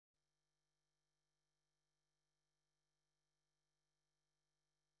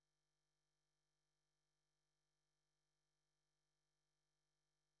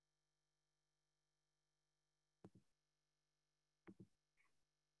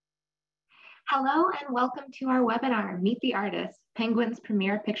Hello and welcome to our webinar, Meet the Artists, Penguin's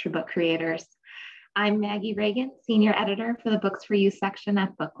Premier Picture Book Creators. I'm Maggie Reagan, Senior Editor for the Books for You section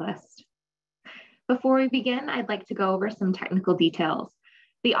at Booklist. Before we begin, I'd like to go over some technical details.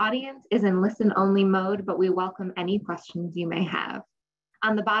 The audience is in listen-only mode, but we welcome any questions you may have.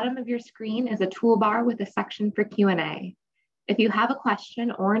 On the bottom of your screen is a toolbar with a section for Q&A. If you have a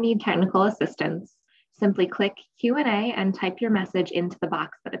question or need technical assistance, simply click Q&A and type your message into the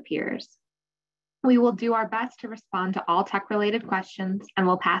box that appears. We will do our best to respond to all tech-related questions and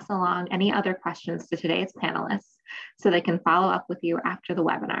will pass along any other questions to today's panelists so they can follow up with you after the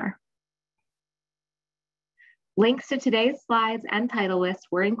webinar. Links to today's slides and title list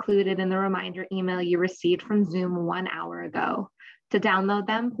were included in the reminder email you received from Zoom 1 hour ago. To download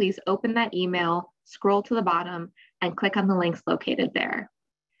them, please open that email, scroll to the bottom, and click on the links located there.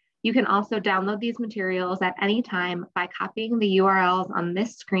 You can also download these materials at any time by copying the URLs on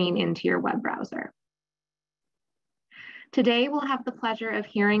this screen into your web browser. Today, we'll have the pleasure of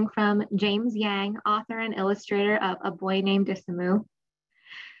hearing from James Yang, author and illustrator of A Boy Named Isamu,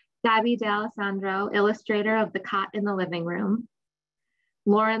 Gaby D'Alessandro, illustrator of The Cot in the Living Room,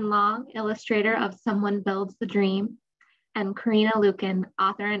 Loren Long, illustrator of Someone Builds the Dream, and Corinna Lukyen,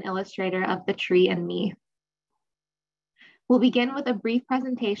 author and illustrator of The Tree and Me. We'll begin with a brief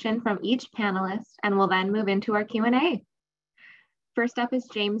presentation from each panelist and we'll then move into our Q&A. First up is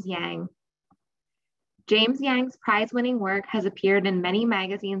James Yang. James Yang's prize-winning work has appeared in many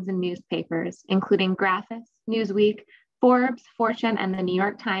magazines and newspapers, including Graphics, Newsweek, Forbes, Fortune, and the New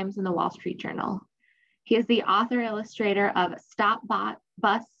York Times and the Wall Street Journal. He is the author-illustrator of Stop Bot,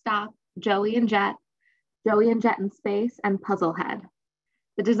 Bus Stop, Joey and Jet in Space, and Puzzlehead.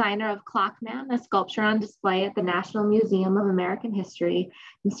 The designer of Clockman, a sculpture on display at the National Museum of American History.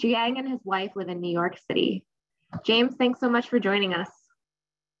 Mr. Yang and his wife live in New York City. James, thanks so much for joining us.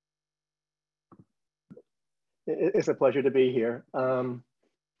 It's a pleasure to be here. I'm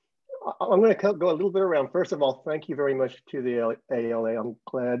going to go a little bit around. First of all, thank you very much to the ALA. I'm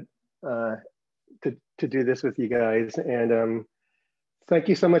glad to do this with you guys. And thank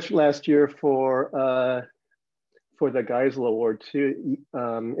you so much last year for the Geisel Award too.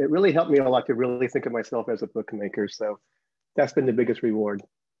 It really helped me a lot to really think of myself as a bookmaker. So that's been the biggest reward.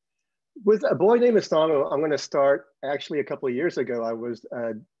 With A Boy Named Isamu, I'm going to start actually a couple of years ago. I was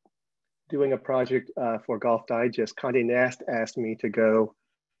doing a project for Golf Digest. Condé Nast asked me to go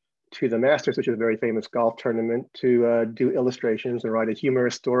to the Masters, which is a very famous golf tournament, to do illustrations and write a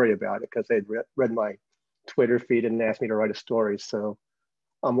humorous story about it because they'd read my Twitter feed and asked me to write a story. So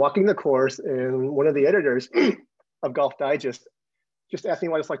I'm walking the course and one of the editors of Golf Digest just asked me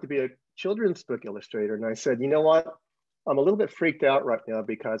what it's like to be a children's book illustrator. And I said, you know what? I'm a little bit freaked out right now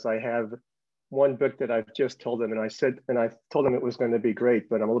because I have one book that I've just told him. And I told him it was going to be great,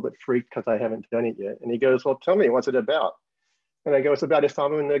 but I'm a little bit freaked because I haven't done it yet. And he goes, well, tell me, what's it about? And I go, it's about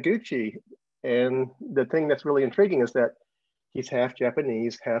Isamu Noguchi. And the thing that's really intriguing is that he's half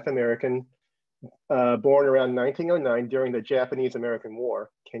Japanese, half American, born around 1909 during the Japanese-American War.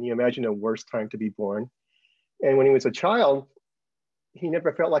 Can you imagine a worse time to be born? And when he was a child, he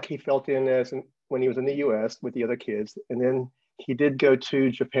never felt like he felt in as when he was in the US with the other kids. And then he did go to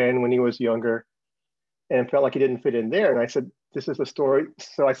Japan when he was younger and felt like he didn't fit in there. And I said, this is a story.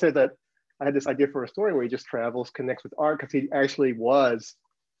 So I said that I had this idea for a story where he just travels, connects with art, because he actually was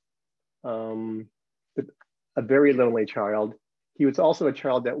a very lonely child. He was also a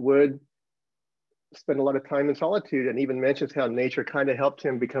child that would spend a lot of time in solitude and even mentions how nature kind of helped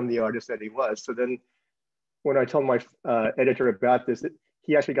him become the artist that he was. So then when I told my editor about this,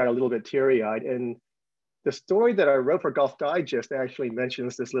 he actually got a little bit teary-eyed. And the story that I wrote for Golf Digest actually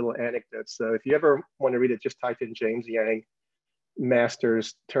mentions this little anecdote. So if you ever want to read it, just type in James Yang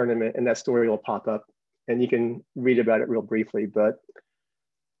Masters Tournament and that story will pop up and you can read about it real briefly. But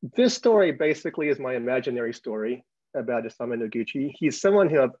this story basically is my imaginary story about Isamu Noguchi. He's someone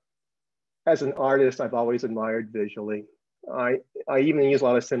who, as an artist, I've always admired visually. I even use a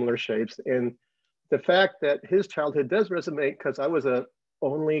lot of similar shapes. And the fact that his childhood does resonate, because I was a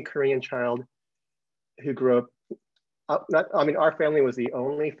only Korean child who grew up, our family was the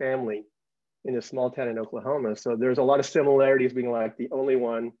only family in a small town in Oklahoma. So there's a lot of similarities being like the only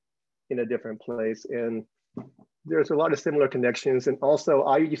one in a different place. And there's a lot of similar connections. And also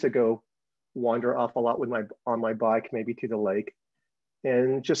I used to go wander off a lot with on my bike, maybe to the lake,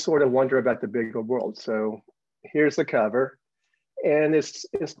 and just sort of wonder about the bigger world. So here's the cover. And it's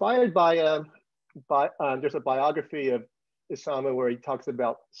inspired by there's a biography of Isamu where he talks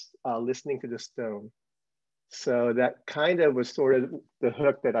about listening to the stone. So that kind of was sort of the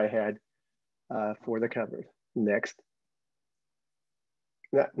hook that I had for the cover. Next.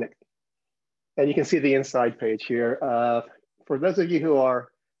 Next. And you can see the inside page here. For those of you who are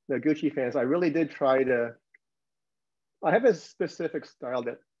Noguchi fans, I really did try to, I have a specific style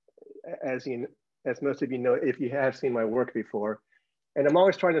that, as most of you know, if you have seen my work before, and I'm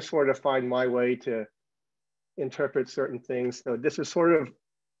always trying to sort of find my way to interpret certain things. So this is sort of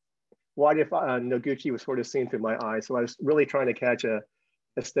what if Noguchi was sort of seen through my eyes. So I was really trying to catch a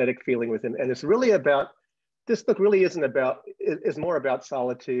aesthetic feeling with him. And it's really about, this book really isn't about, it's more about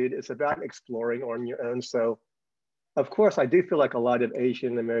solitude. It's about exploring on your own. So of course, I do feel like a lot of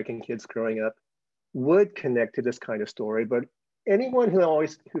Asian American kids growing up would connect to this kind of story, but anyone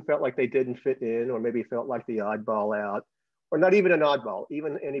who felt like they didn't fit in, or maybe felt like the oddball out, or not even an oddball,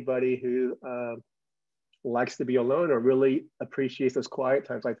 even anybody who likes to be alone or really appreciates those quiet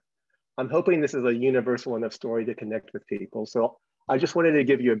times, I'm hoping this is a universal enough story to connect with people. So I just wanted to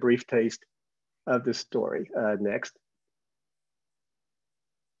give you a brief taste of this story. Next.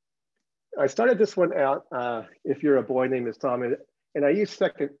 I started this one out, If You're a Boy Named Isamu, and I use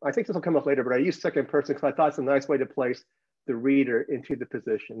second, I think this will come up later, but I use second person because I thought it's a nice way to place the reader into the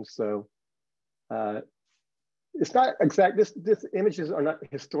position. So it's not exact, this images are not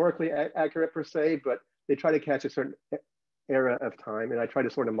historically accurate per se, but they try to catch a certain era of time, and I try to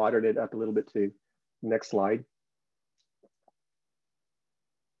sort of modern it up a little bit too. Next slide.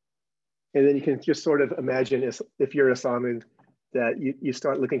 And then you can just sort of imagine if you're Isamu, that you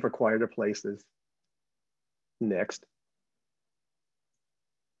start looking for quieter places. Next.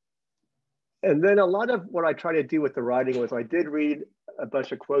 And then a lot of what I try to do with the writing was I did read a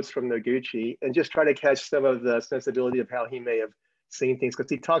bunch of quotes from Noguchi and just try to catch some of the sensibility of how he may have seen things, because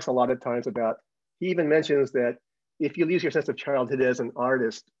he talks a lot of times about, he even mentions that if you lose your sense of childhood as an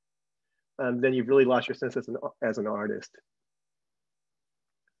artist, then you've really lost your sense as an artist.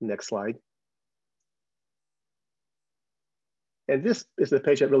 Next slide. And this is the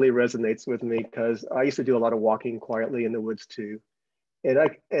page that really resonates with me because I used to do a lot of walking quietly in the woods too.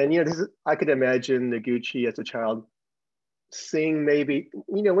 And you know, I could imagine Noguchi as a child seeing maybe,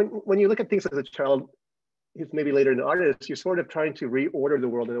 you know, when you look at things as a child, who's maybe later an artist, you're sort of trying to reorder the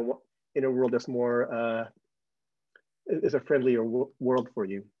world in a world that's more, is a friendlier world for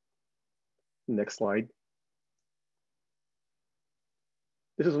you. Next slide.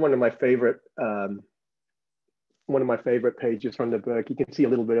 This is one of my favorite pages from the book. You can see a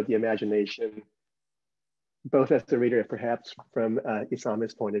little bit of the imagination, both as the reader and perhaps from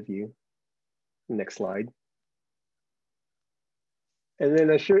Isamu's point of view. Next slide. And then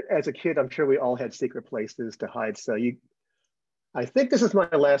as a kid, I'm sure we all had secret places to hide. So I think this is my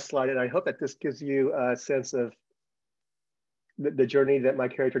last slide, and I hope that this gives you a sense of the journey that my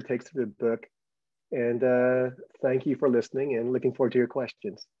character takes through the book. And thank you for listening and looking forward to your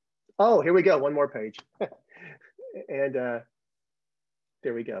questions. Oh, here we go, one more page. And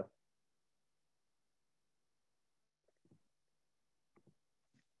there we go.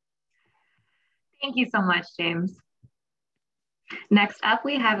 Thank you so much, James. Next up,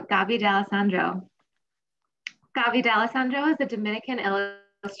 we have Gaby D'Alessandro. Gaby D'Alessandro is a Dominican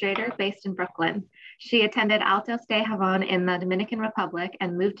illustrator based in Brooklyn. She attended Altos de Javon in the Dominican Republic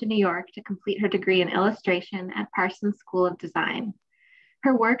and moved to New York to complete her degree in illustration at Parsons School of Design.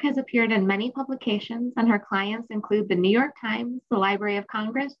 Her work has appeared in many publications, and her clients include the New York Times, the Library of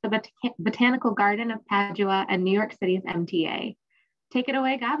Congress, the Botanical Garden of Padua, and New York City's MTA. Take it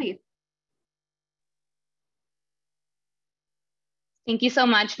away, Gaby. Thank you so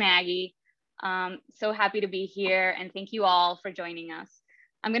much, Maggie. So happy to be here, and thank you all for joining us.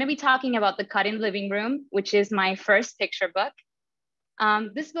 I'm going to be talking about The Cut in Living Room, which is my first picture book.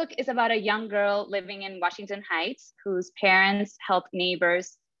 This book is about a young girl living in Washington Heights whose parents help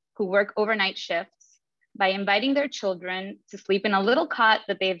neighbors who work overnight shifts by inviting their children to sleep in a little cot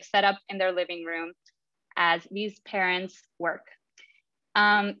that they've set up in their living room as these parents work.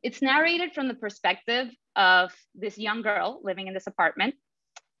 It's narrated from the perspective of this young girl living in this apartment.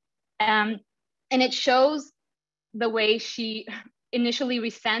 And it shows the way she initially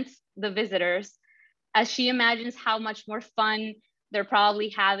resents the visitors as she imagines how much more fun they're probably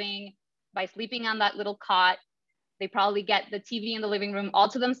having by sleeping on that little cot. They probably get the TV in the living room all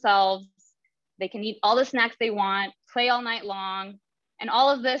to themselves. They can eat all the snacks they want, play all night long, and all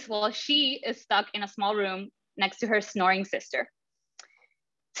of this while she is stuck in a small room next to her snoring sister.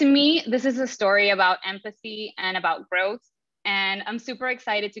 To me, this is a story about empathy and about growth, and I'm super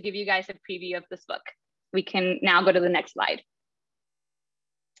excited to give you guys a preview of this book. We can now go to the next slide.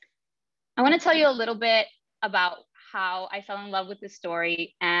 I want to tell you a little bit about how I fell in love with this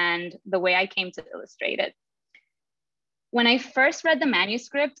story and the way I came to illustrate it. When I first read the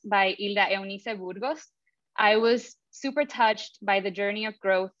manuscript by Hilda Eunice Burgos, I was super touched by the journey of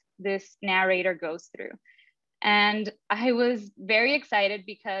growth this narrator goes through. And I was very excited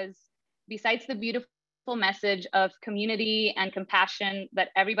because besides the beautiful message of community and compassion that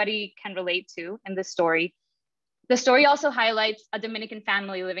everybody can relate to in this story, the story also highlights a Dominican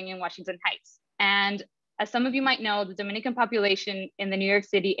family living in Washington Heights. And as some of you might know, the Dominican population in the New York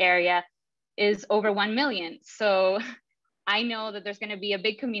City area is over 1 million. So I know that there's going to be a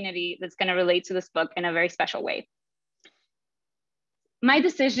big community that's going to relate to this book in a very special way. My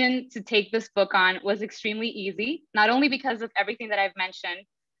decision to take this book on was extremely easy, not only because of everything that I've mentioned,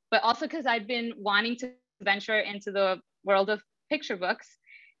 but also because I've been wanting to venture into the world of picture books.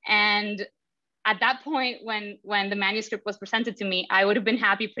 And at that point, when the manuscript was presented to me, I would have been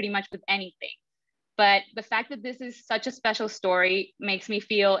happy pretty much with anything. But the fact that this is such a special story makes me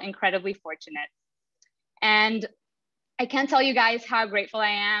feel incredibly fortunate. And I can't tell you guys how grateful I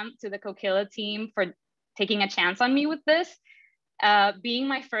am to the Coquilla team for taking a chance on me with this. Being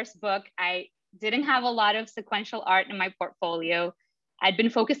my first book, I didn't have a lot of sequential art in my portfolio. I'd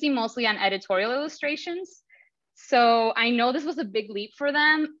been focusing mostly on editorial illustrations. So I know this was a big leap for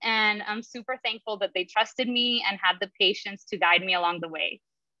them, and I'm super thankful that they trusted me and had the patience to guide me along the way.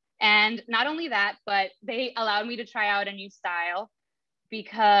 And not only that, but they allowed me to try out a new style,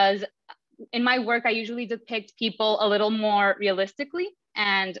 because in my work, I usually depict people a little more realistically,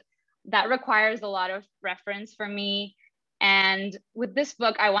 and that requires a lot of reference for me. And with this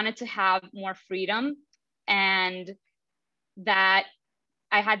book, I wanted to have more freedom, and that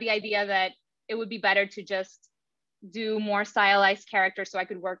I had the idea that it would be better to just do more stylized characters so I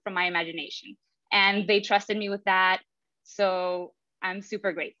could work from my imagination. And they trusted me with that. So I'm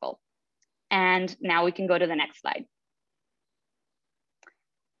super grateful. And now we can go to the next slide.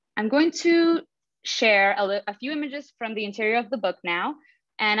 I'm going to share a few images from the interior of the book now.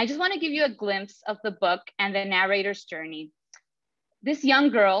 And I just want to give you a glimpse of the book and the narrator's journey. This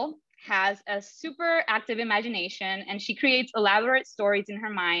young girl has a super active imagination, and she creates elaborate stories in her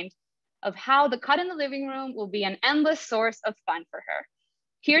mind of how the cut in the living room will be an endless source of fun for her.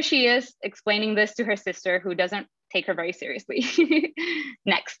 Here she is explaining this to her sister, who doesn't take her very seriously.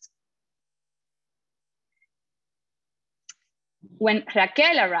 Next. When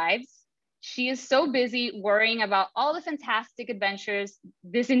Raquel arrives, she is so busy worrying about all the fantastic adventures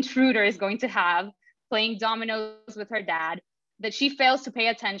this intruder is going to have, playing dominoes with her dad, that she fails to pay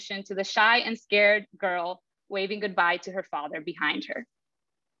attention to the shy and scared girl waving goodbye to her father behind her.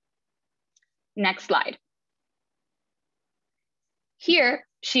 Next slide. Here,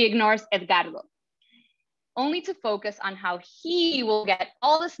 she ignores Edgardo, only to focus on how he will get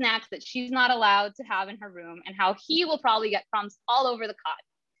all the snacks that she's not allowed to have in her room, and how he will probably get crumbs all over the cot.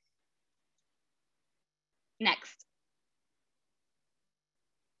 Next.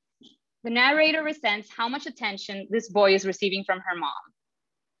 The narrator resents how much attention this boy is receiving from her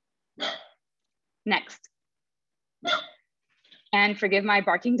mom. Next. And forgive my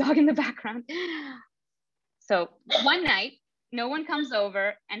barking dog in the background. So one night, no one comes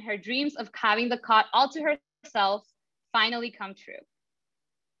over, and her dreams of having the cot all to herself finally come true.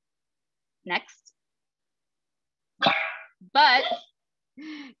 Next. But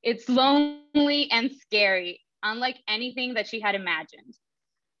it's lonely and scary, unlike anything that she had imagined.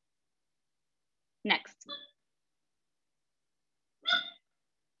 Next.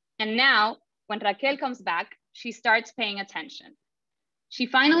 And now, when Raquel comes back, she starts paying attention. She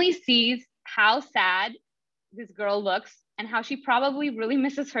finally sees how sad this girl looks and how she probably really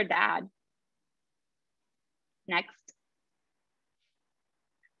misses her dad. Next.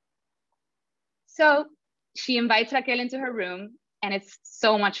 So she invites Raquel into her room, and it's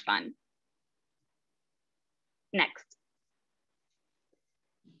so much fun. Next.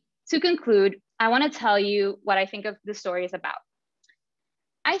 To conclude, I want to tell you what I think of the story is about.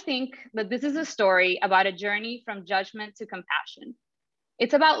 I think that this is a story about a journey from judgment to compassion.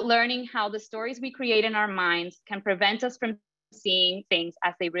 It's about learning how the stories we create in our minds can prevent us from seeing things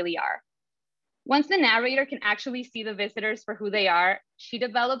as they really are. Once the narrator can actually see the visitors for who they are, she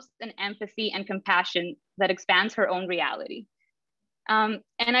develops an empathy and compassion that expands her own reality. And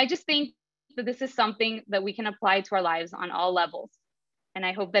I just think that this is something that we can apply to our lives on all levels. And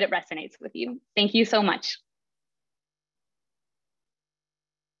I hope that it resonates with you. Thank you so much.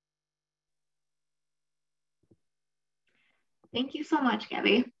 Thank you so much,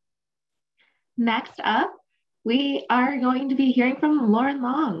 Gaby. Next up, we are going to be hearing from Loren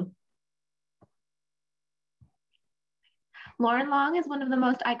Long. Loren Long is one of the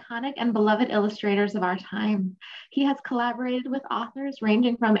most iconic and beloved illustrators of our time. He has collaborated with authors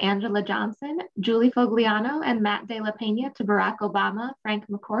ranging from Angela Johnson, Julie Fogliano, and Matt De La Pena to Barack Obama, Frank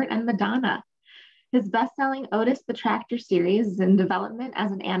McCourt, and Madonna. His best-selling Otis the Tractor series is in development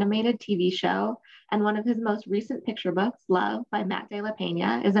as an animated TV show, and one of his most recent picture books, Love by Matt De La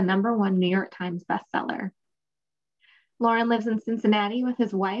Peña, is a #1 New York Times bestseller. Loren lives in Cincinnati with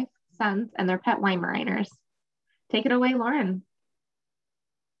his wife, sons, and their pet Weimaraners. Take it away, Loren.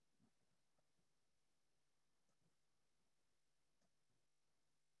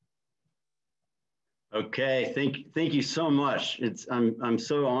 Okay, thank you so much. I'm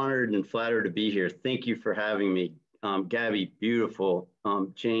so honored and flattered to be here. Thank you for having me. Gaby, beautiful.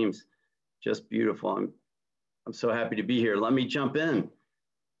 James, just beautiful. I'm so happy to be here. Let me jump in.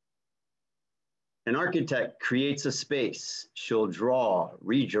 An architect creates a space. She'll draw,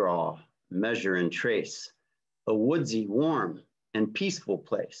 redraw, measure, and trace a woodsy, warm, and peaceful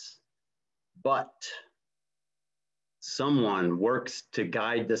place. But someone works to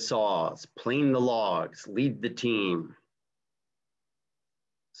guide the saws, plane the logs, lead the team.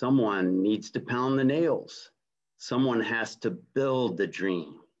 Someone needs to pound the nails. Someone has to build the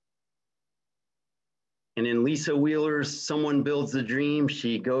dream. And in Lisa Wheeler's Someone Builds the Dream,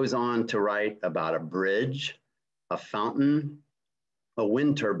 she goes on to write about a bridge, a fountain, a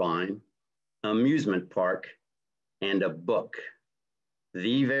wind turbine, an amusement park, and a book.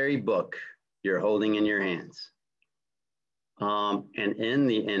 The very book you're holding in your hands. And in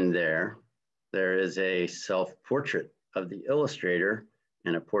the end there is a self-portrait of the illustrator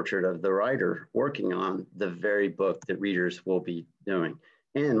and a portrait of the writer working on the very book that readers will be doing.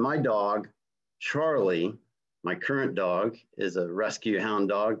 And my dog, Charlie, my current dog, is a rescue hound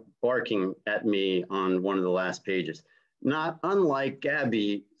dog barking at me on one of the last pages. Not unlike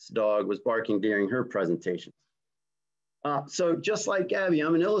Gaby's dog was barking during her presentation. So just like Gaby,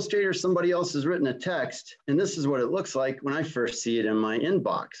 I'm an illustrator. Somebody else has written a text, and this is what it looks like when I first see it in my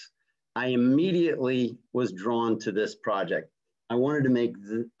inbox. I immediately was drawn to this project. I wanted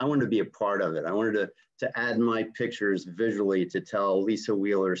to be a part of it. I wanted to add my pictures visually to tell Lisa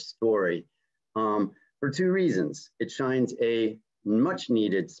Wheeler's story for two reasons. It shines a much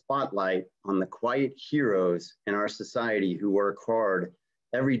needed spotlight on the quiet heroes in our society who work hard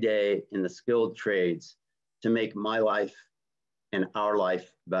every day in the skilled trades to make my life and our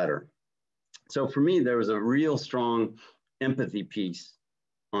life better. So for me, there was a real strong empathy piece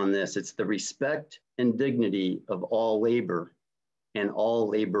on this. It's the respect and dignity of all labor and all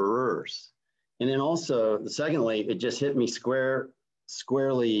laborers. And then also, secondly, it just hit me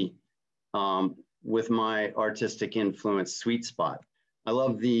squarely with my artistic influence sweet spot. I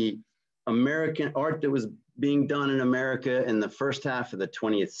love the American art that was being done in America in the first half of the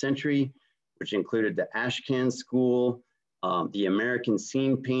 20th century, which included the Ashcan School, the American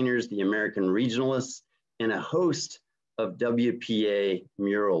scene painters, the American regionalists, and a host of WPA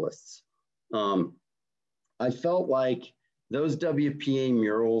muralists. I felt like those WPA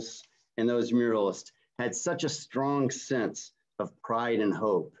murals and those muralists had such a strong sense of pride and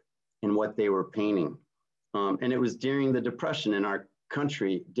hope in what they were painting. And it was during the Depression in our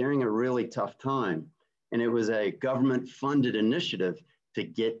country, during a really tough time. And it was a government-funded initiative to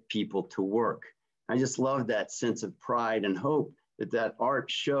get people to work. I just love that sense of pride and hope that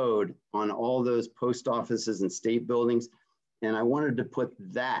art showed on all those post offices and state buildings. And I wanted to put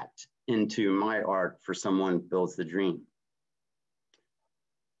that into my art for Someone Builds the Dream.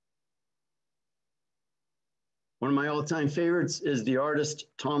 One of my all-time favorites is the artist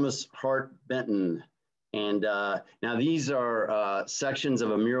Thomas Hart Benton. And now these are sections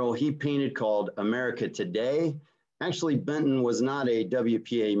of a mural he painted called America Today. Actually, Benton was not a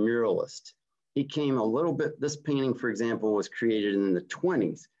WPA muralist. He came a little bit, this painting, for example, was created in the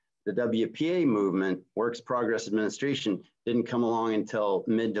 20s. The WPA movement, Works Progress Administration, didn't come along until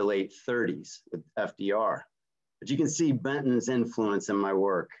mid to late 30s with FDR. But you can see Benton's influence in my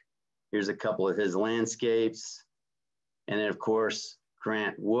work. Here's a couple of his landscapes. And then, of course,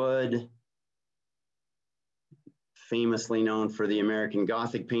 Grant Wood, famously known for the American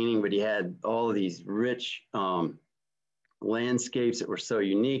Gothic painting, but he had all of these rich landscapes that were so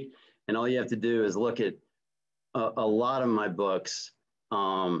unique. And all you have to do is look at a lot of my books,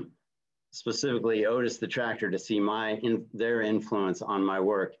 specifically Otis the Tractor, to see their influence on my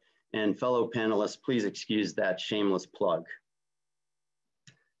work. And fellow panelists, please excuse that shameless plug.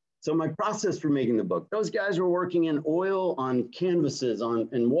 So my process for making the book, those guys were working in oil on canvases,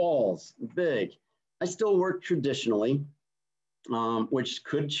 and walls, big. I still work traditionally, which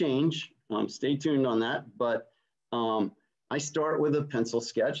could change. Stay tuned on that. But I start with a pencil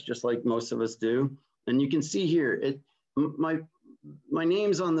sketch, just like most of us do. And you can see here, my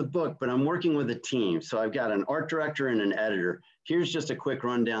name's on the book, but I'm working with a team. So I've got an art director and an editor. Here's just a quick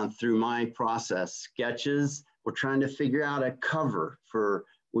rundown through my process. Sketches, we're trying to figure out a cover for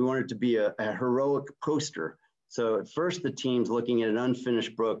We want it to be a heroic poster. So at first the team's looking at an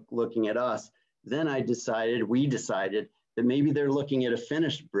unfinished book, looking at us. Then we decided that maybe they're looking at a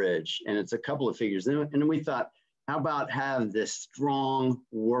finished bridge, and it's a couple of figures. And then we thought, how about have this strong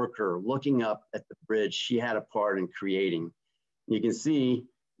worker looking up at the bridge she had a part in creating? You can see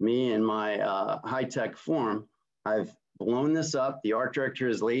me in my high-tech form. I've blown this up. The art director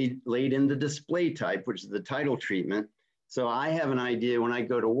has laid in the display type, which is the title treatment. So I have an idea when I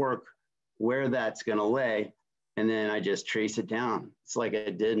go to work where that's going to lay, and then I just trace it down. It's like I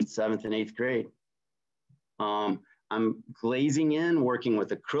did in 7th and 8th grade. I'm glazing in, working with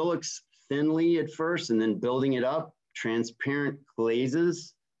acrylics thinly at first, and then building it up, transparent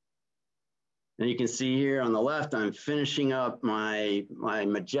glazes. And you can see here on the left, I'm finishing up my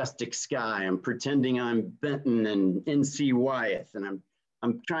majestic sky. I'm pretending I'm Benton and N.C. Wyeth, and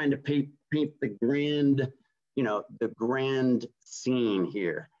I'm trying to paint the grand, the grand scene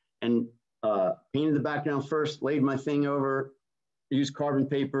here. And painted the background first, laid my thing over, used carbon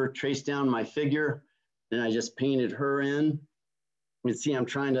paper, traced down my figure, then I just painted her in. You can see I'm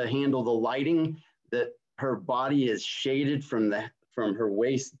trying to handle the lighting, that her body is shaded from her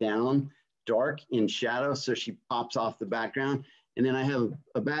waist down, dark in shadow, so she pops off the background. And then I have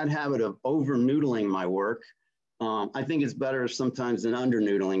a bad habit of over noodling my work. I think it's better sometimes than under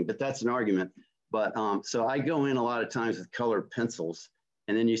noodling, but that's an argument. But so I go in a lot of times with colored pencils,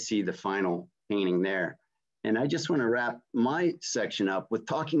 and then you see the final painting there. And I just want to wrap my section up with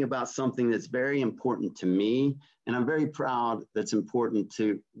talking about something that's very important to me. And I'm very proud that's important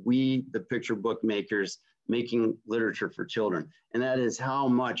to we, the picture book makers, making literature for children. And that is how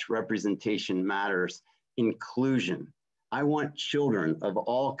much representation matters. Inclusion. I want children of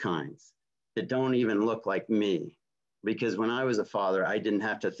all kinds that don't even look like me. Because when I was a father, I didn't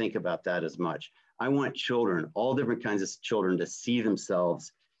have to think about that as much. I want children, all different kinds of children, to see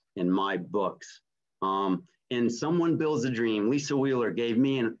themselves in my books. And Someone Builds a Dream, Lisa Wheeler gave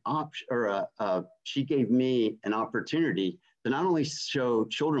me an she gave me an opportunity to not only show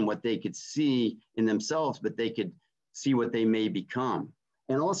children what they could see in themselves, but they could see what they may become.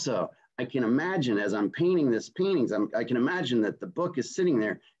 And also, I can imagine as I'm painting this paintings, I can imagine that the book is sitting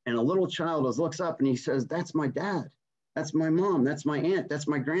there and a little child looks up and he says, "That's my dad. That's my mom. That's my aunt. That's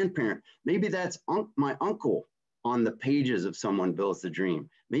my grandparent. Maybe that's my uncle on the pages of Someone Builds the Dream.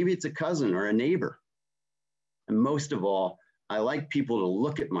 Maybe it's a cousin or a neighbor." And most of all, I like people to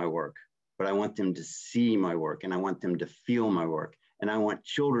look at my work, but I want them to see my work and I want them to feel my work. And I want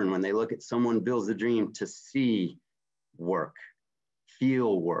children, when they look at Someone Builds the Dream, to see work,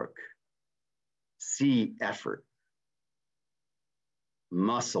 feel work, see effort,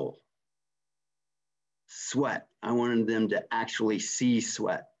 muscle, sweat. I wanted them to actually see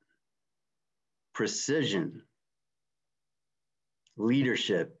sweat, precision,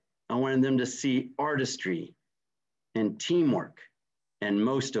 leadership. I wanted them to see artistry and teamwork, and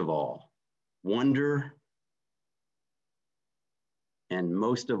most of all, wonder, and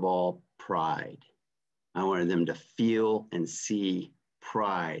most of all, pride. I wanted them to feel and see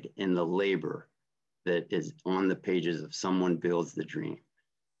pride in the labor that is on the pages of Someone Builds the Dream.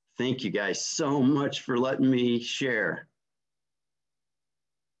 Thank you guys so much for letting me share.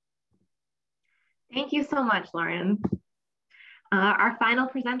 Thank you so much, Loren. Our final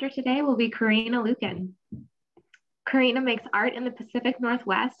presenter today will be Corinna Lukyen. Corinna makes art in the Pacific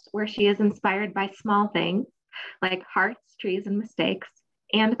Northwest, where she is inspired by small things like hearts, trees, and mistakes,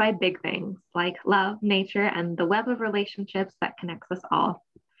 and by big things like love, nature, and the web of relationships that connects us all.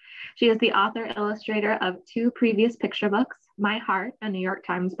 She is the author illustrator of 2 previous picture books, My Heart, a New York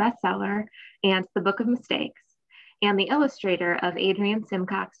Times bestseller, and The Book of Mistakes, and the illustrator of Adrian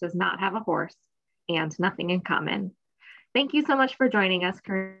Simcox Does Not Have a Horse and Nothing in Common. Thank you so much for joining us,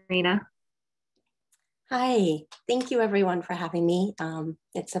 Corinna. Hi, thank you everyone for having me.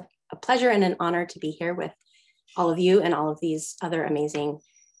 It's a pleasure and an honor to be here with all of you and all of these other amazing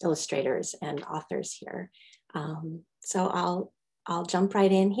illustrators and authors here. So I'll jump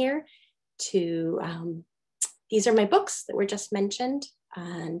right in here to, these are my books that were just mentioned,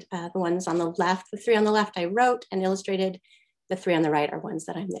 and the ones on the left, the 3 on the left I wrote and illustrated, the 3 on the right are ones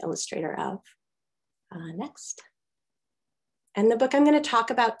that I'm the illustrator of. Next. And the book I'm going to talk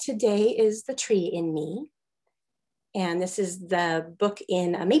about today is The Tree in Me. And this is the book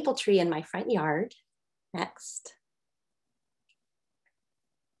in a maple tree in my front yard. Next.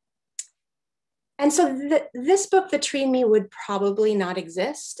 And so this book, The Tree in Me, would probably not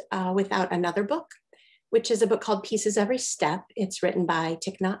exist without another book, which is a book called Pieces Every Step. It's written by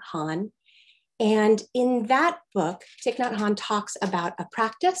Thich Nhat Hanh. And in that book, Thich Nhat Hanh talks about a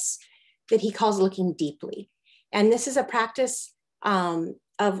practice that he calls looking deeply. And this is a practice of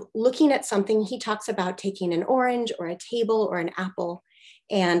of looking at something. He talks about taking an orange or a table or an apple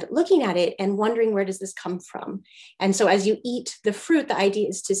and looking at it and wondering, where does this come from? And so as you eat the fruit, the idea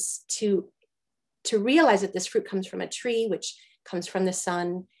is to realize that this fruit comes from a tree, which comes from the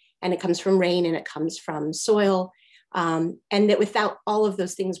sun, and it comes from rain, and it comes from soil. And that without all of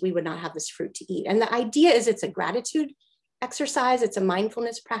those things, we would not have this fruit to eat. And the idea is it's a gratitude exercise. It's a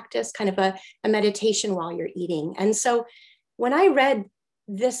mindfulness practice, kind of a meditation while you're eating. And so when I read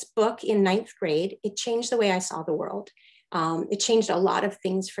this book in 9th grade, it changed the way I saw the world. It changed a lot of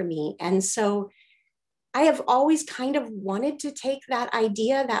things for me. And so I have always kind of wanted to take that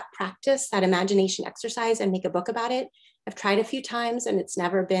idea, that practice, that imagination exercise and make a book about it. I've tried a few times and it's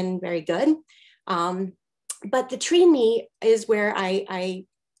never been very good. But the tree in me is where I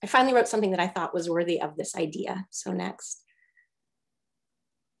finally wrote something that I thought was worthy of this idea. So next.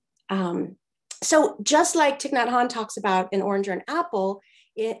 So just like Thich Nhat Hanh talks about an orange or an apple,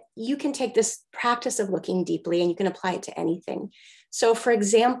 you can take this practice of looking deeply and you can apply it to anything. So for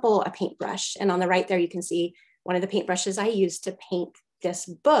example, a paintbrush, and on the right there, you can see one of the paintbrushes I used to paint this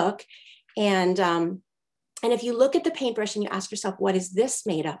book. And if you look at the paintbrush and you ask yourself, what is this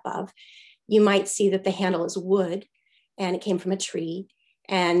made up of? You might see that the handle is wood and it came from a tree,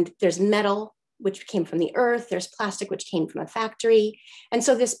 and there's metal, which came from the earth. There's plastic, which came from a factory. And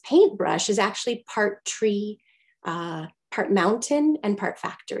so this paintbrush is actually part tree, part mountain, and part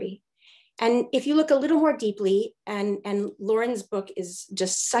factory. And if you look a little more deeply, and Loren's book is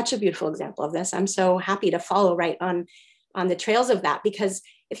just such a beautiful example of this. I'm so happy to follow right on the trails of that, because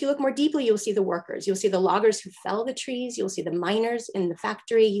if you look more deeply, you'll see the workers. You'll see the loggers who fell the trees. You'll see the miners in the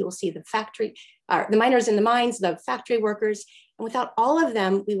factory. You'll see the miners in the mines, the factory workers. And without all of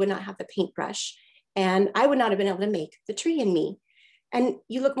them, we would not have the paintbrush. And I would not have been able to make the tree in me. And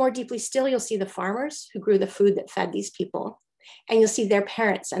you look more deeply still, you'll see the farmers who grew the food that fed these people. And you'll see their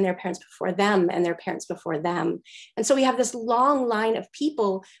parents and their parents before them and their parents before them. And so we have this long line of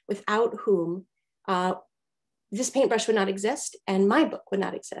people without whom this paintbrush would not exist and my book would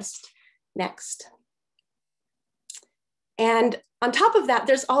not exist. Next. And on top of that,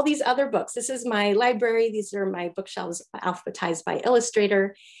 there's all these other books. This is my library. These are my bookshelves alphabetized by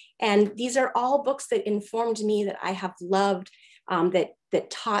illustrator. And these are all books that informed me, that I have loved, that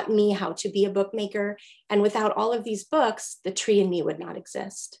taught me how to be a bookmaker. And without all of these books, the tree in me would not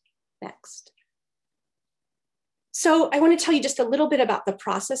exist. Next. So I want to tell you just a little bit about the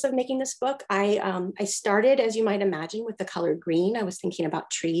process of making this book. I started, as you might imagine, with the color green. I was thinking about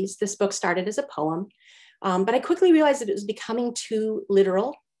trees. This book started as a poem, but I quickly realized that it was becoming too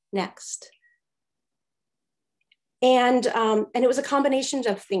literal. Next. And it was a combination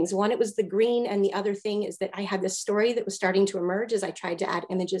of things. One, it was the green, and the other thing is that I had this story that was starting to emerge as I tried to add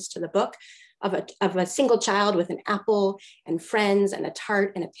images to the book of a single child with an apple and friends and a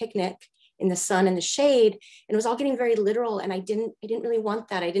tart and a picnic in the sun and the shade. And it was all getting very literal, and I didn't really want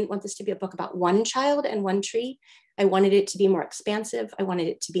that. I didn't want this to be a book about one child and one tree. I wanted it to be more expansive. I wanted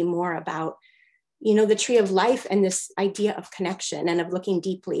it to be more about, you know, the tree of life and this idea of connection and of looking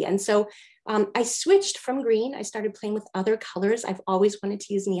deeply. And so I switched from green. I started playing with other colors. I've always wanted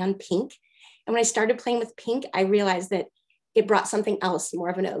to use neon pink. And when I started playing with pink, I realized that it brought something else, more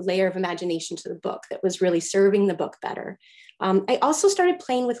of a layer of imagination to the book that was really serving the book better. I also started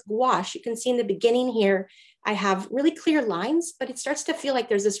playing with gouache. You can see in the beginning here, I have really clear lines, but it starts to feel like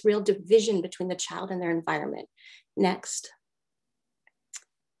there's this real division between the child and their environment. Next.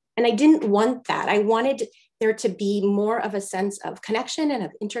 And I didn't want that. I wanted there to be more of a sense of connection and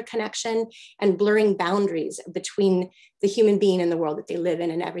of interconnection and blurring boundaries between the human being and the world that they live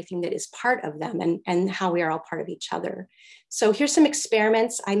in and everything that is part of them, and how we are all part of each other. So here's some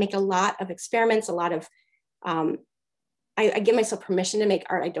experiments. I make a lot of experiments, a lot of, I give myself permission to make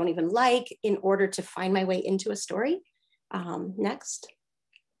art I don't even like in order to find my way into a story. Next.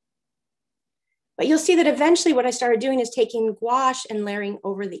 But you'll see that eventually what I started doing is taking gouache and layering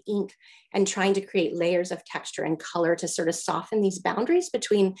over the ink and trying to create layers of texture and color to sort of soften these boundaries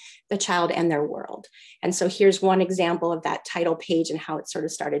between the child and their world. And so here's one example of that title page and how it sort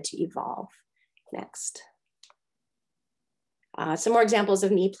of started to evolve. Next. Some more examples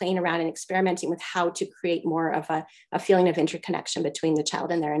of me playing around and experimenting with how to create more of a feeling of interconnection between the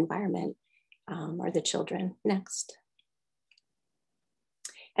child and their environment, or the children. Next.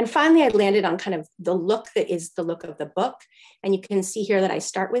 And finally, I landed on kind of the look that is the look of the book. And you can see here that I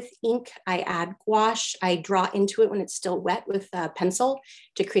start with ink, I add gouache, I draw into it when it's still wet with a pencil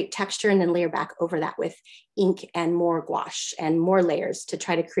to create texture, and then layer back over that with ink and more gouache and more layers to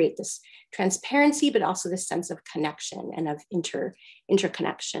try to create this transparency, but also this sense of connection and of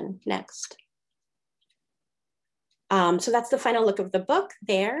interconnection. Next. So that's the final look of the book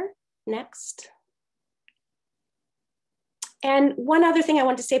there. Next. And one other thing I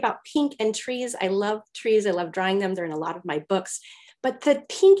want to say about pink and trees. I love trees. I love drawing them. They're in a lot of my books. But the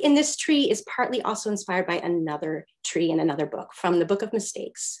pink in this tree is partly also inspired by another tree in another book, from the Book of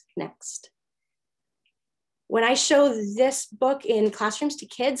Mistakes. Next. When I show this book in classrooms to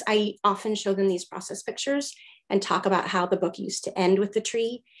kids, I often show them these process pictures and talk about how the book used to end with the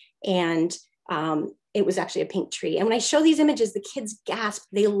tree. And it was actually a pink tree. And when I show these images, the kids gasp.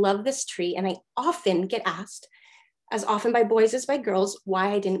 They love this tree. And I often get asked, as often by boys as by girls,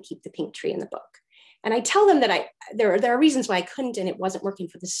 why I didn't keep the pink tree in the book. And I tell them that there are reasons why I couldn't, and it wasn't working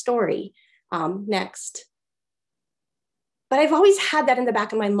for the story. Next. But I've always had that in the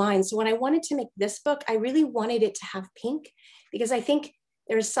back of my mind. So when I wanted to make this book, I really wanted it to have pink, because I think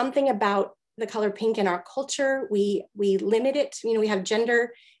there's something about the color pink in our culture. We limit it, we have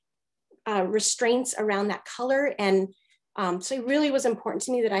gender restraints around that color. And so it really was important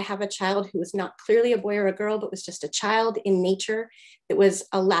to me that I have a child who was not clearly a boy or a girl, but was just a child in nature that was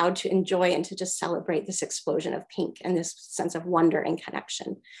allowed to enjoy and to just celebrate this explosion of pink and this sense of wonder and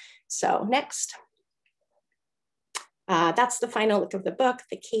connection. So next. That's the final look of the book,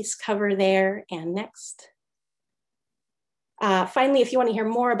 the case cover there, and next. Finally, if you want to hear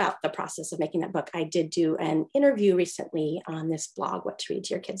more about the process of making that book, I did do an interview recently on this blog,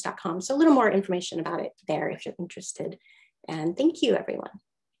 whattoreadtoyourkids.com. So a little more information about it there if you're interested. And thank you, everyone.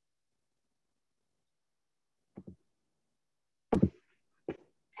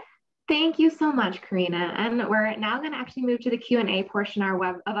 Thank you so much, Corinna. And we're now going to actually move to the Q&A portion of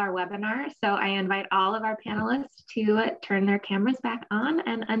our webinar. So I invite all of our panelists to turn their cameras back on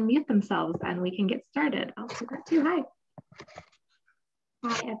and unmute themselves, and we can get started. I'll do that too. Hi.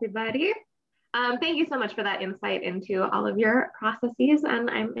 Hi, everybody. Thank you so much for that insight into all of your processes, and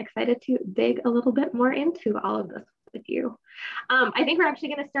I'm excited to dig a little bit more into all of this with you. I think we're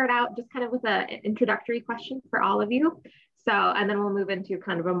actually going to start out just kind of with an introductory question for all of you. So, and then we'll move into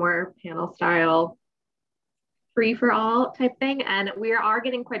kind of a more panel style, free for all type thing. And we are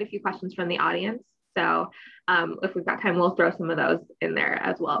getting quite a few questions from the audience. So if we've got time, we'll throw some of those in there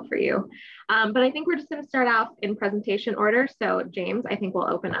as well for you. But I think we're just going to start off in presentation order. So James, I think we'll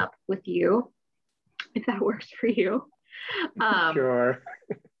open up with you, if that works for you. Sure.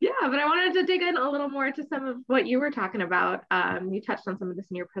 Yeah, but I wanted to dig in a little more to some of what you were talking about. You touched on some of this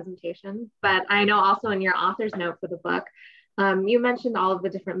in your presentation, but I know also in your author's note for the book, you mentioned all of the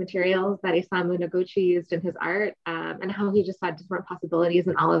different materials that Isamu Noguchi used in his art, and how he just had different possibilities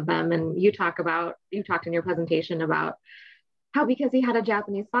in all of them. And you talked in your presentation about how, because he had a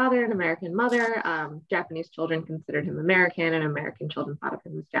Japanese father and American mother, Japanese children considered him American, and American children thought of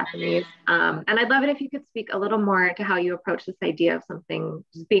him as Japanese. And I'd love it if you could speak a little more to how you approach this idea of something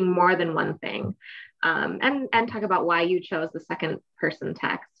just being more than one thing, and talk about why you chose the second person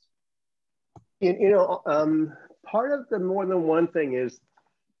text. Part of the more than one thing is,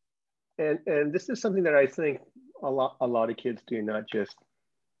 and this is something that I think a lot of kids do, not just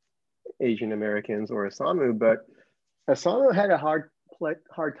Asian Americans or Isamu, but Isamu had a hard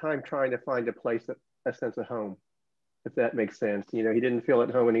time trying to find a sense of home, if that makes sense. He didn't feel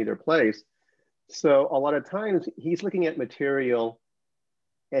at home in either place. So a lot of times he's looking at material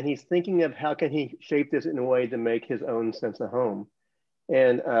and he's thinking of how can he shape this in a way to make his own sense of home.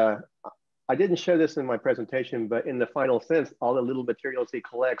 And I didn't show this in my presentation, but in the final sense, all the little materials he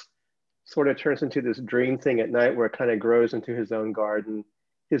collects sort of turns into this dream thing at night where it kind of grows into his own garden,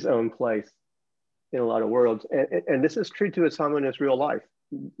 his own place in a lot of worlds. And this is true to Isamu in his real life.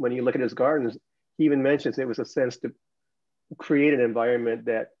 When you look at his gardens, he even mentions it was a sense to create an environment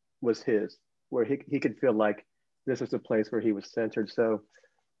that was his, where he could feel like this is a place where he was centered. So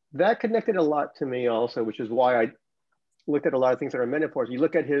that connected a lot to me also, which is why I looked at a lot of things that are metaphors. You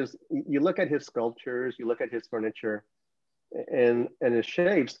look at his sculptures, you look at his furniture and his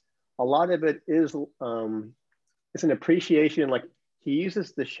shapes. A lot of it is it's an appreciation. Like, he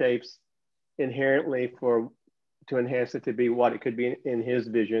uses the shapes inherently to enhance it to be what it could be in his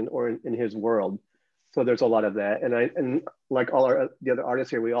vision or in his world. So there's a lot of that. And like all the other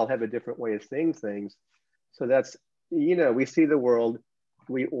artists here, we all have a different way of seeing things. So that's, we see the world,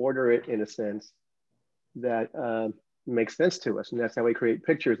 we order it in a sense that makes sense to us. And that's how we create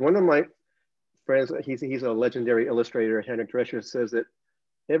pictures. One of my friends, he's a legendary illustrator, Henrik Drescher, says that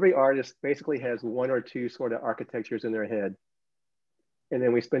every artist basically has one or two sort of architectures in their head. And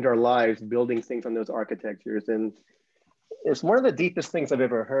then we spend our lives building things on those architectures. And it's one of the deepest things I've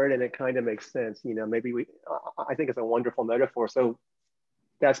ever heard, and it kind of makes sense. I think it's a wonderful metaphor. So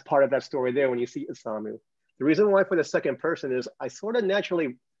that's part of that story there when you see Isamu. The reason why for the second person is I sort of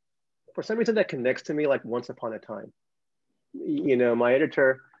naturally for some reason that connects to me like Once Upon a Time. You know, my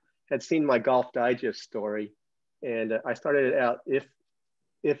editor had seen my Golf Digest story, and I started it out,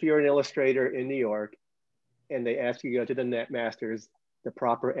 if you're an illustrator in New York and they ask you to go to the Net Masters, the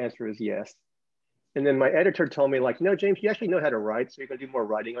proper answer is yes. And then my editor told me like, no, James, you actually know how to write, so you're gonna do more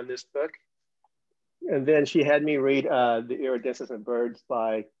writing on this book. And then she had me read The Iridescent Birds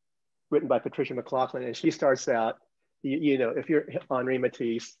written by Patricia McLaughlin. And she starts out, you know, if you're Henri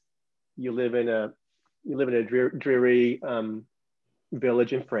Matisse, you live in a dreary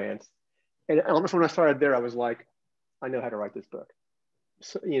village in France. And almost when I started there, I was like, I know how to write this book.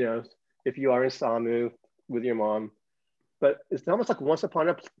 So, you know, if you are in Isamu with your mom, but it's almost like Once Upon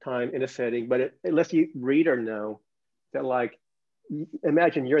a Time in a setting, but it lets you reader know that, like,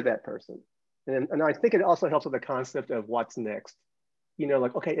 imagine you're that person. And I think it also helps with the concept of what's next. You know,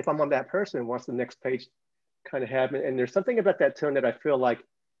 like, okay, if I'm on that person, what's the next page kind of happen? And there's something about that tone that I feel like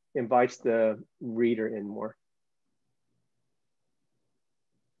invites the reader in more.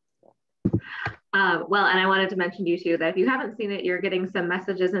 Well, and I wanted to mention to you too, that if you haven't seen it, you're getting some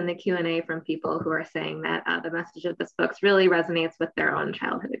messages in the Q&A from people who are saying that the message of this book really resonates with their own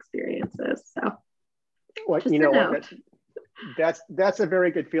childhood experiences. So, well, you know what? That's a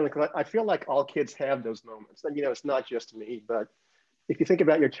very good feeling, because I feel like all kids have those moments. And, you know, it's not just me, but if you think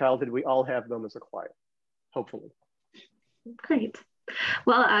about your childhood, we all have moments of quiet, hopefully. Great.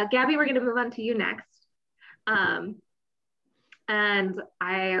 Well, Gabby, we're going to move on to you next. And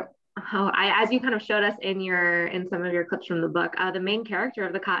as you kind of showed us in some of your clips from the book, the main character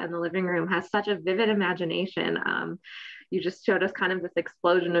of the cot in the living room has such a vivid imagination. You just showed us kind of this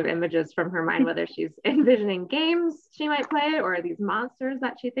explosion of images from her mind, whether she's envisioning games she might play or these monsters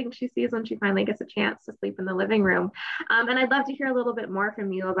that she thinks she sees when she finally gets a chance to sleep in the living room. And I'd love to hear a little bit more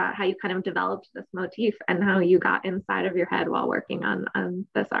from you about how you kind of developed this motif and how you got inside of your head while working on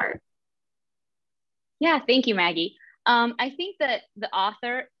this art. Yeah, thank you, Maggie. I think that the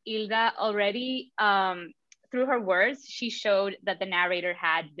author, Ilda, already, through her words, she showed that the narrator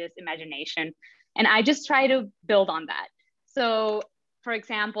had this imagination. And I just try to build on that. So, for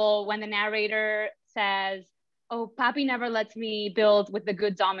example, when the narrator says, oh, Papi never lets me build with the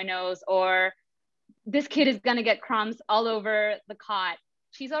good dominoes, or this kid is gonna get crumbs all over the cot,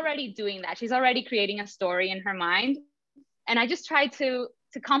 she's already doing that. She's already creating a story in her mind. And I just try to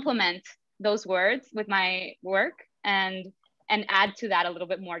complement those words with my work and add to that a little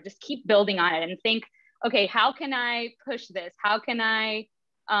bit more. Just keep building on it and think, okay, how can I push this? How can I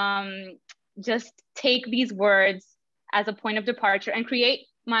just take these words as a point of departure and create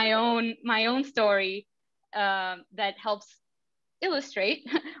my own story that helps illustrate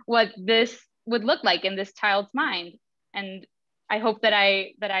what this would look like in this child's mind. And I hope that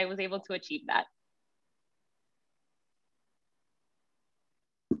I was able to achieve that.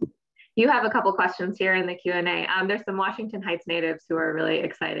 You have a couple questions here in the Q&A. There's some Washington Heights natives who are really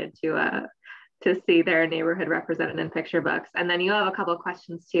excited to see their neighborhood represented in picture books. And then you have a couple of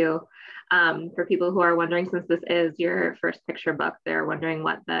questions too for people who are wondering, since this is your first picture book, they're wondering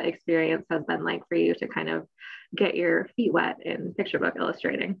what the experience has been like for you to kind of get your feet wet in picture book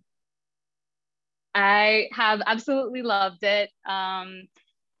illustrating. I have absolutely loved it.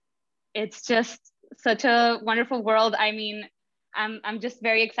 It's just such a wonderful world. I mean, I'm just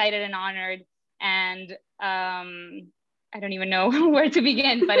very excited and honored, and I don't even know where to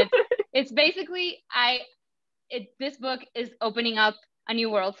begin, but it's basically, this book is opening up a new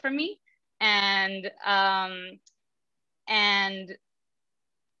world for me. And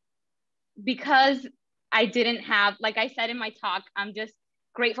because I didn't have, like I said in my talk, I'm just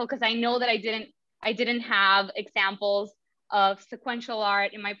grateful because I know that I didn't have examples of sequential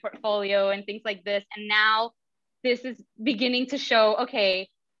art in my portfolio and things like this. And now this is beginning to show, okay,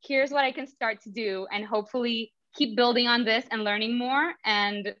 here's what I can start to do, and hopefully keep building on this and learning more.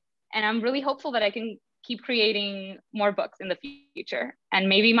 And I'm really hopeful that I can keep creating more books in the future, and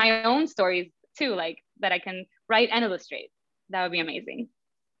maybe my own stories too, like that I can write and illustrate. That would be amazing.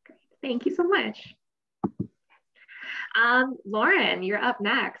 Great. Thank you so much. Loren, you're up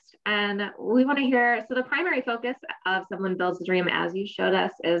next, and we want to hear, so the primary focus of Someone Builds a Dream, as you showed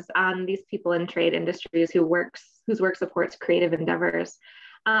us, is on these people in trade industries whose work supports creative endeavors.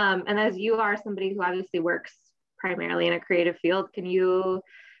 And as you are somebody who obviously works primarily in a creative field, can you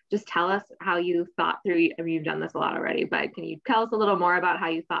just tell us how you thought through, I mean, you've done this a lot already, but can you tell us a little more about how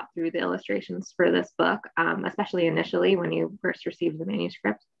you thought through the illustrations for this book, especially initially when you first received the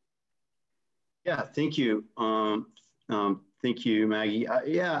manuscript? Yeah, thank you. Thank you, Maggie.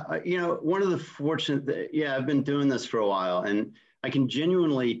 You know, one of the fortunate, I've been doing this for a while, and I can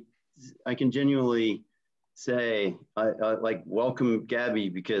genuinely say, like welcome Gaby,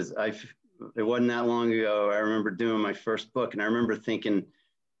 because it wasn't that long ago. I remember doing my first book, and I remember thinking,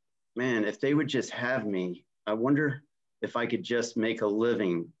 man, if they would just have me, I wonder if I could just make a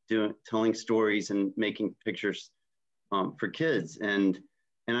living telling stories and making pictures for kids. And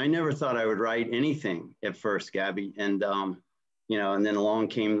I never thought I would write anything at first, Gaby. And you know, and then along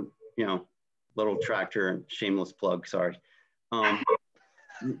came, you know, Little Tractor, and shameless plug, sorry.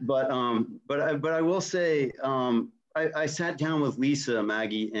 But I will say, I sat down with Lisa,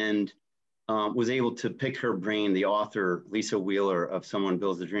 Maggie, and was able to pick her brain, the author, Lisa Wheeler of Someone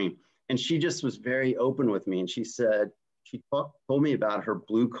Builds a Dream. And she just was very open with me. And she said, she told me about her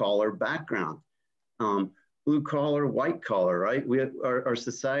blue collar background. Blue collar, white collar, right? Our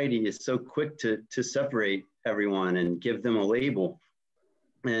society is so quick to separate everyone and give them a label.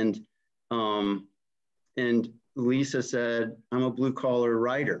 And Lisa said, I'm a blue collar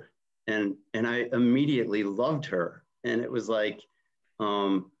writer. And I immediately loved her. And it was like,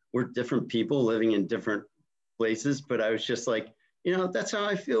 we're different people living in different places, but I was just like, you know, that's how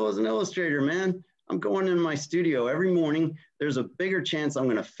I feel as an illustrator, man. I'm going in my studio every morning. There's a bigger chance I'm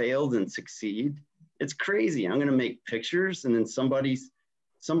going to fail than succeed. It's crazy. I'm going to make pictures, and then somebody's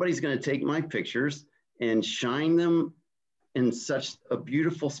going to take my pictures and shine them in such a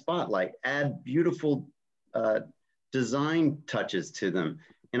beautiful spotlight, add beautiful design touches to them.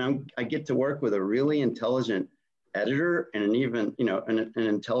 And I get to work with a really intelligent editor and an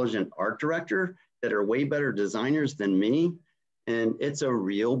intelligent art director that are way better designers than me. And it's a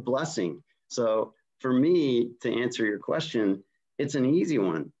real blessing. So for me, to answer your question, it's an easy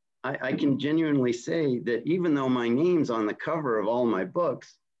one. I can genuinely say that even though my name's on the cover of all my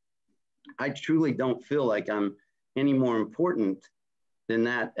books, I truly don't feel like I'm any more important than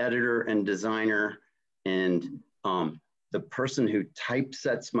that editor and designer and the person who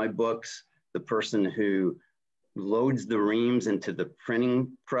typesets my books, the person who loads the reams into the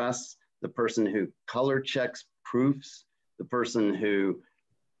printing press, the person who color checks proofs, the person who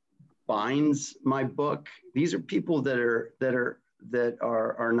binds my book. These are people that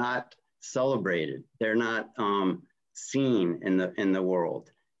are not celebrated. They're not seen in the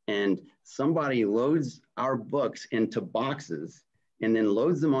world. And somebody loads our books into boxes and then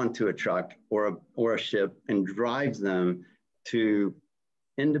loads them onto a truck or a ship and drives them to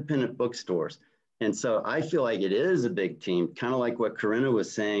independent bookstores. And so I feel like it is a big team, kind of like what Corinna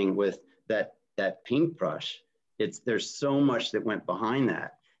was saying with that paintbrush. There's so much that went behind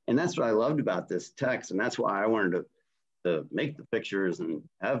that. And that's what I loved about this text. And that's why I wanted to make the pictures and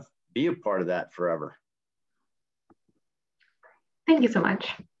be a part of that forever. Thank you so much.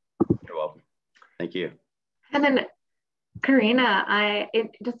 You're welcome. Thank you. And then Corinna,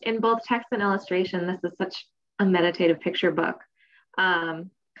 just in both text and illustration, this is such a meditative picture book.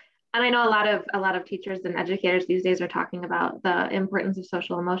 And I know a lot of teachers and educators these days are talking about the importance of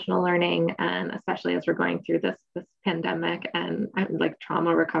social emotional learning, and especially as we're going through this pandemic, and like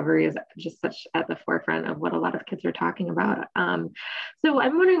trauma recovery is just such at the forefront of what a lot of kids are talking about. So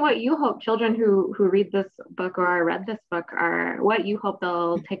I'm wondering what you hope children who read this book or read this book what you hope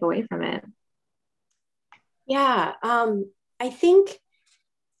they'll take away from it. Yeah, I think,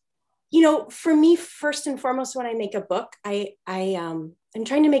 you know, for me, first and foremost, when I make a book, I'm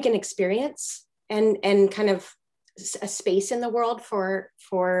trying to make an experience and kind of a space in the world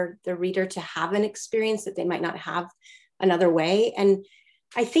for the reader to have an experience that they might not have another way. And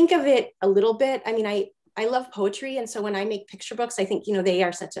I think of it a little bit, I mean, I love poetry. And so when I make picture books, I think, you know, they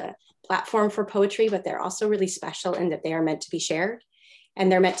are such a platform for poetry, but they're also really special in that they are meant to be shared and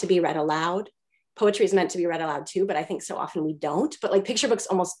they're meant to be read aloud. Poetry is meant to be read aloud too, but I think so often we don't. But like picture books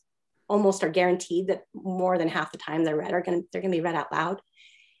almost are guaranteed that more than half the time they're going to be read out loud.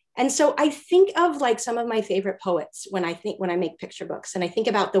 And so I think of like some of my favorite poets when I make picture books, and I think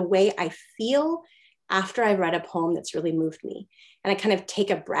about the way I feel after I've read a poem that's really moved me. And I kind of take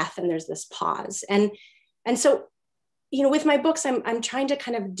a breath and there's this pause. And so, you know, with my books, I'm trying to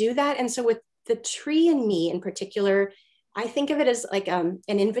kind of do that. And so with The Tree and Me in particular, I think of it as like an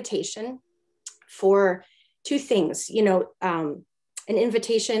invitation for two things, you know, an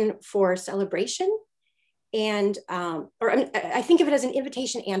invitation for celebration and, I think of it as an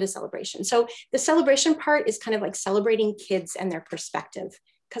invitation and a celebration. So the celebration part is kind of like celebrating kids and their perspective,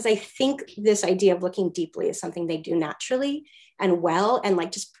 because I think this idea of looking deeply is something they do naturally and well, and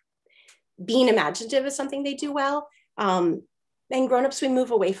like just being imaginative is something they do well. And grownups, we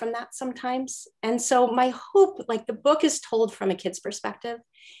move away from that sometimes. And so my hope, like the book is told from a kid's perspective,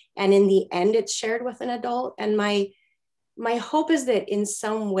 and in the end, it's shared with an adult. And my hope is that in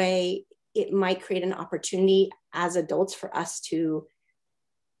some way, it might create an opportunity as adults for us to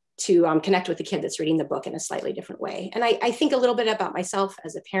connect with the kid that's reading the book in a slightly different way. And I think a little bit about myself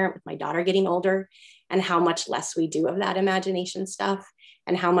as a parent with my daughter getting older and how much less we do of that imagination stuff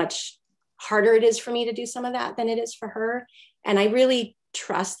and how much harder it is for me to do some of that than it is for her. And I really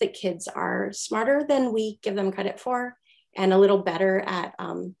trust that kids are smarter than we give them credit for and a little better at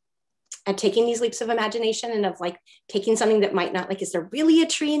taking these leaps of imagination and of like taking something that might not, like, is there really a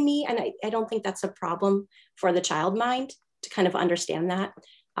tree in me? And I don't think that's a problem for the child mind to kind of understand that.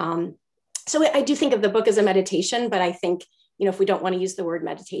 So I do think of the book as a meditation, but I think, you know, if we don't want to use the word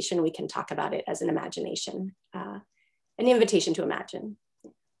meditation, we can talk about it as an imagination, an invitation to imagine.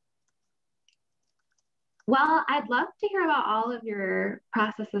 Well, I'd love to hear about all of your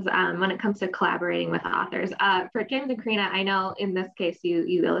processes when it comes to collaborating with authors. For James and Corinna, I know in this case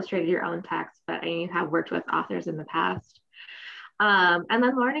you illustrated your own text, but you have worked with authors in the past. And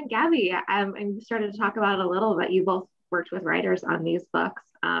then Loren and Gaby, you started to talk about it a little, but you both worked with writers on these books.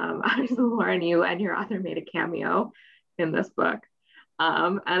 Obviously, Loren, you and your author made a cameo in this book.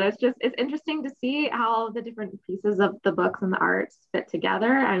 And it's interesting to see how the different pieces of the books and the arts fit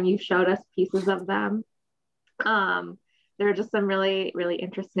together. And you showed us pieces of them. There are just some really, really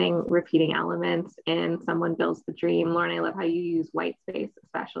interesting repeating elements in Someone Builds the Dream. Loren, I love how you use white space,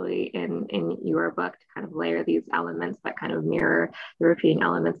 especially in your book, to kind of layer these elements that kind of mirror the repeating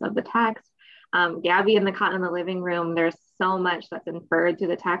elements of the text. Gaby, in The Cot in the Living Room, there's so much that's inferred through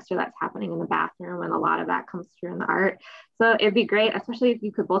the text or that's happening in the bathroom, and a lot of that comes through in the art. So it'd be great, especially if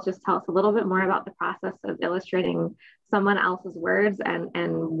you could both just tell us a little bit more about the process of illustrating someone else's words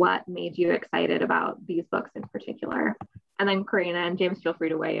and what made you excited about these books in particular. And then Corinna and James, feel free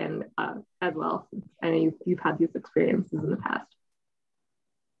to weigh in as well. I know you've had these experiences in the past.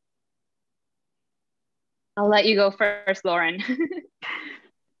 I'll let you go first, Loren.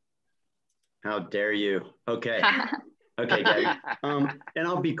 How dare you? Okay. Okay, Gaby. And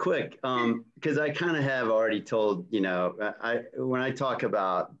I'll be quick because I kind of have already told, you know, when I talk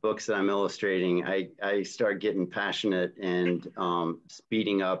about books that I'm illustrating, I start getting passionate and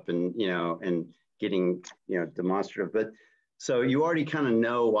speeding up and, you know, and getting, you know, demonstrative. But so you already kind of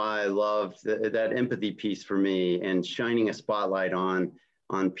know why I love that empathy piece for me and shining a spotlight on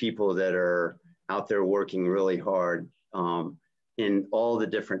people that are out there working really hard in all the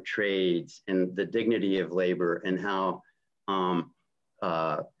different trades and the dignity of labor and how,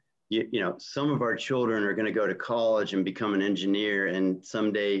 you know, some of our children are going to go to college and become an engineer and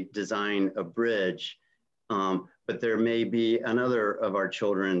someday design a bridge. But there may be another of our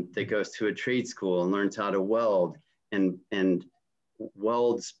children that goes to a trade school and learns how to weld and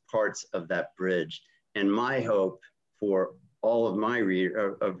welds parts of that bridge. And my hope for all of my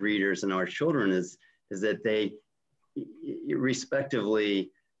readers and our children is that they respectively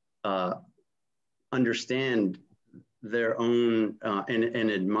understand their own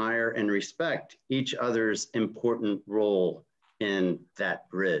and admire and respect each other's important role in that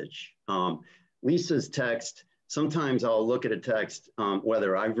bridge. Lisa's text, sometimes I'll look at a text,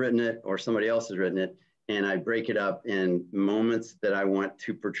 whether I've written it or somebody else has written it, and I break it up in moments that I want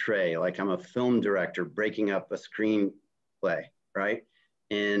to portray. Like I'm a film director breaking up a screenplay, right?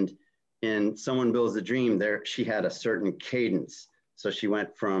 And in Someone Builds a Dream, there she had a certain cadence. So she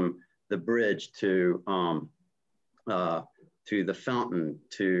went from the bridge to the fountain,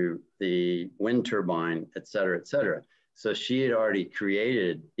 to the wind turbine, et cetera, et cetera. So she had already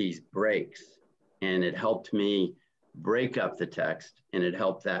created these breaks, and it helped me break up the text, and it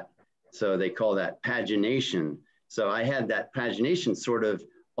helped that. So they call that pagination. So I had that pagination sort of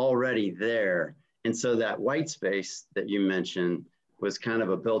already there. And so that white space that you mentioned was kind of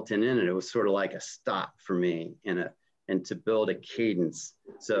a built-in in it. It was sort of like a stop for me and to build a cadence.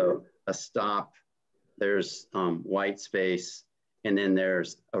 So a stop, there's white space, and then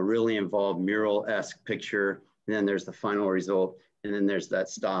there's a really involved mural-esque picture, and then there's the final result, and then there's that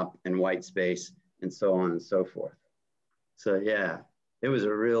stop and white space, and so on and so forth. So yeah, it was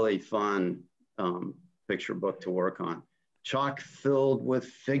a really fun picture book to work on. Chock filled with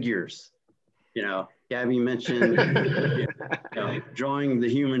figures. You know, Gaby mentioned you know, drawing the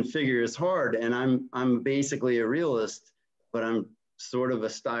human figure is hard, and I'm basically a realist, but I'm sort of a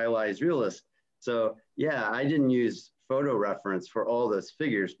stylized realist. So yeah, I didn't use photo reference for all those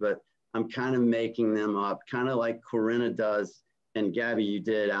figures, but I'm kind of making them up, kind of like Corinna does, and Gaby, you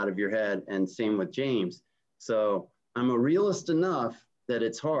did out of your head, and same with James. So I'm a realist enough that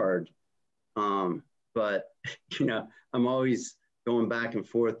it's hard, but you know, I'm always going back and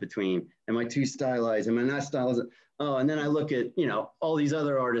forth between, am I too stylized? Am I not stylized? Oh, and then I look at, you know, all these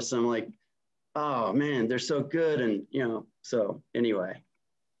other artists, and I'm like, oh man, they're so good. And, you know, so anyway,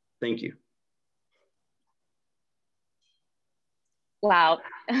 thank you. Wow.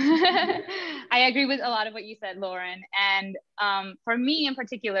 I agree with a lot of what you said, Loren. And for me in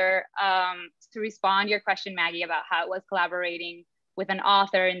particular, to respond to your question, Maggie, about how it was collaborating with an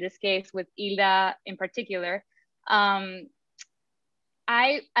author, in this case with Hilda in particular, as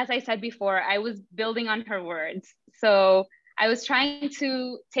I said before, I was building on her words. So I was trying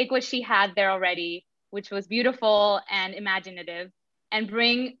to take what she had there already, which was beautiful and imaginative, and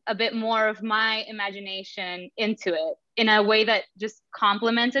bring a bit more of my imagination into it in a way that just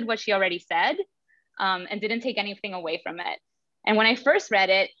complemented what she already said, and didn't take anything away from it. And when I first read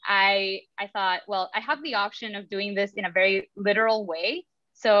it, I thought, well, I have the option of doing this in a very literal way.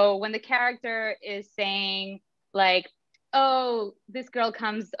 So when the character is saying like, oh, this girl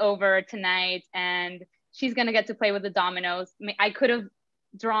comes over tonight and she's gonna get to play with the dominoes, I could have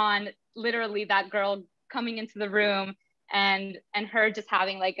drawn literally that girl coming into the room and her just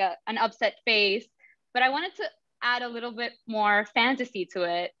having like an upset face. But I wanted to add a little bit more fantasy to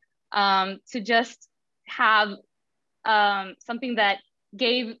it, to just have something that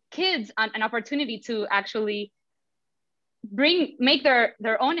gave kids an opportunity to actually make their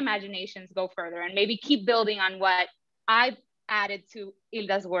own imaginations go further, and maybe keep building on what I added to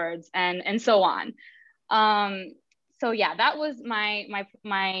Hilda's words, and so on. So yeah, that was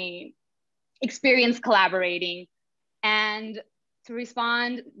my experience collaborating. And to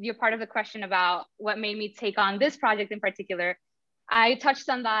respond your part of the question about what made me take on this project in particular, I touched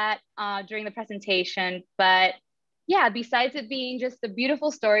on that during the presentation. But yeah, besides it being just a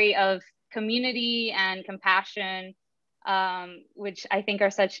beautiful story of community and compassion, which I think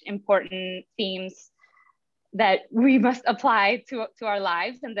are such important themes that we must apply to our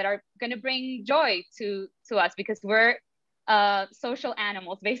lives, and that are going to bring joy to us, because we're social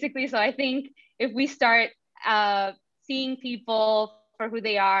animals, basically. So I think if we start seeing people for who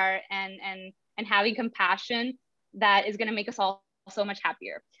they are and having compassion, that is going to make us all so much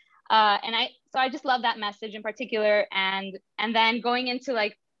happier. So I just love that message in particular. And then going into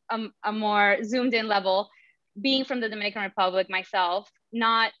like a more zoomed in level, being from the Dominican Republic myself,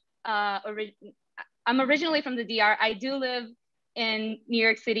 I'm originally from the DR. I do live in New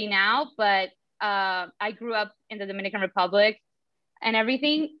York City now, but I grew up in the Dominican Republic and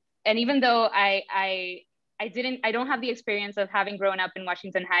everything. And even though I don't have the experience of having grown up in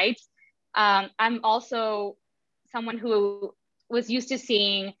Washington Heights, I'm also someone who was used to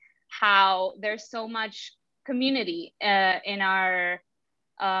seeing how there's so much community in our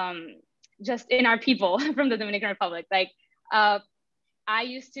people from the Dominican Republic. Like I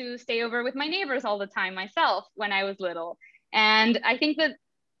used to stay over with my neighbors all the time myself when I was little. And I think that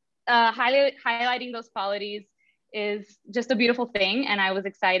highlighting those qualities is just a beautiful thing. And I was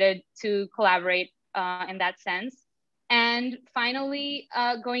excited to collaborate in that sense. And finally,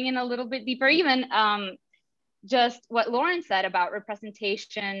 going in a little bit deeper even, just what Loren said about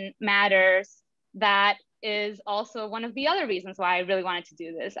representation matters. That is also one of the other reasons why I really wanted to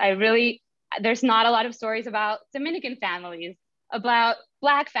do this. There's not a lot of stories about Dominican families, about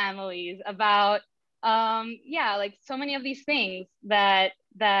Black families, about, like so many of these things that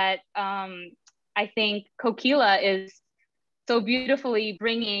I think Kokila is so beautifully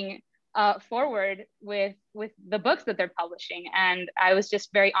bringing forward with the books that they're publishing. And I was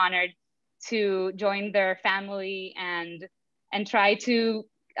just very honored to join their family and try to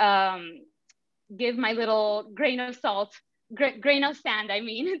give my little grain of sand,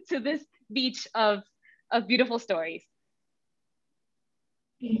 to this beach of beautiful stories.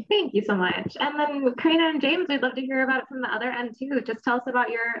 Thank you so much. And then Corinna and James, we'd love to hear about it from the other end too. Just tell us about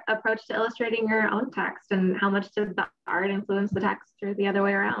your approach to illustrating your own text, and how much did the art influence the text, or the other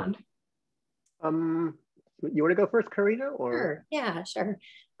way around? You want to go first, Corinna? Or? Sure. Yeah, sure.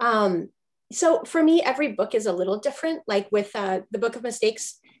 So for me, every book is a little different. Like with the Book of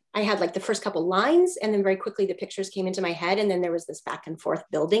Mistakes, I had like the first couple lines, and then very quickly the pictures came into my head, and then there was this back and forth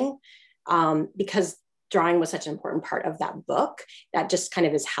building, because drawing was such an important part of that book. That just kind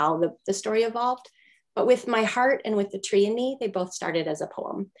of is how the story evolved. But with My Heart and with The Tree and Me, they both started as a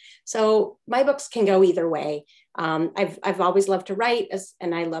poem. So my books can go either way. I've always loved to write,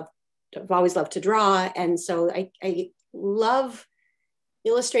 and I've always loved to draw. And so I love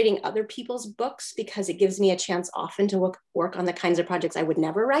illustrating other people's books, because it gives me a chance often to work on the kinds of projects I would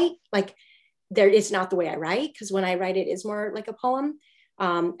never write. Like it's not the way I write, because when I write, it is more like a poem.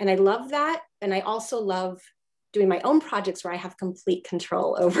 And I love that. And I also love doing my own projects where I have complete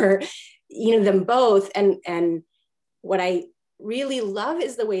control over, them both. And what I really love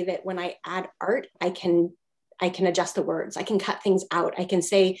is the way that when I add art, I can adjust the words. I can cut things out. I can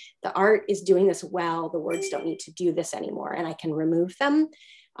say the art is doing this well. The words don't need to do this anymore, and I can remove them.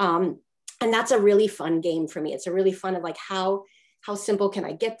 And that's a really fun game for me. It's a really fun of like how how simple can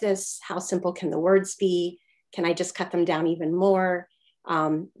I get this? How simple can the words be? Can I just cut them down even more?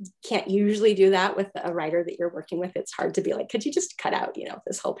 Can't usually do that with a writer that you're working with. It's hard to be like, could you just cut out,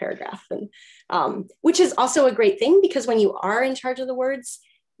 this whole paragraph? And which is also a great thing, because when you are in charge of the words,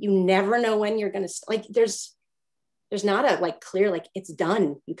 you never know when you're going to, like, there's not a like clear, like, it's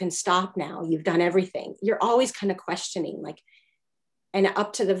done, you can stop now, you've done everything. You're always kind of questioning, like, and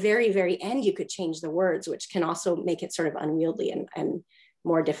up to the very, very end, you could change the words, which can also make it sort of unwieldy and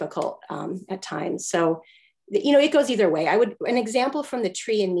more difficult at times. So, it goes either way. An example from The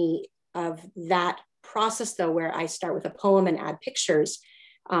Tree and Me of that process, though, where I start with a poem and add pictures,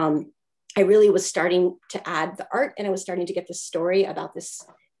 I really was starting to add the art, and I was starting to get this story about this,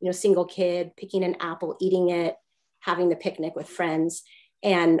 single kid picking an apple, eating it, having the picnic with friends.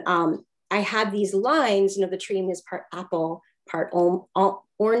 And I had these lines, the tree is part apple, part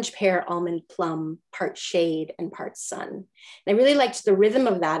orange, pear, almond, plum, part shade, and part sun. And I really liked the rhythm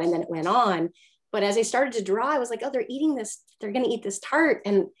of that. And then it went on. But as I started to draw, I was like, oh, they're eating this, they're going to eat this tart.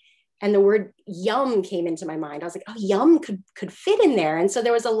 And the word yum came into my mind. I was like, oh, yum could fit in there. And so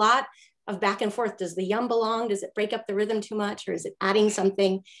there was a lot of back and forth. Does the yum belong? Does it break up the rhythm too much? Or is it adding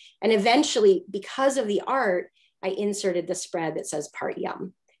something? And eventually, because of the art, I inserted the spread that says part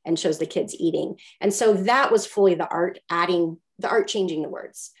yum and shows the kids eating. And so that was fully the art changing the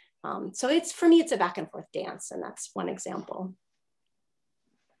words. So for me, it's a back and forth dance. And that's one example.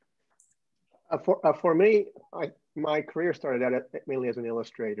 For me, my career started out mainly as an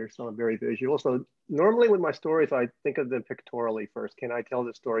illustrator, so I'm very visual. So normally with my stories, I think of them pictorially first. Can I tell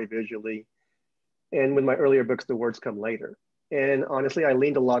the story visually? And with my earlier books, the words come later. And honestly, I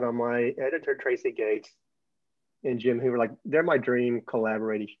leaned a lot on my editor, Tracy Gates, and Jim Hoover. Like, they're my dream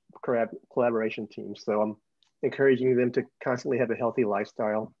collaboration team. So I'm encouraging them to constantly have a healthy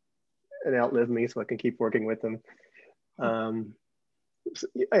lifestyle and outlive me so I can keep working with them.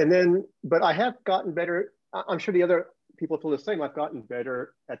 But I have gotten better. I'm sure the other people feel the same. I've gotten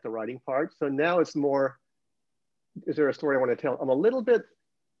better at the writing part. So now it's more, is there a story I want to tell? I'm a little bit,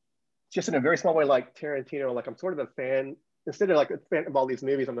 just in a very small way, like Tarantino, like I'm sort of a fan, instead of like a fan of all these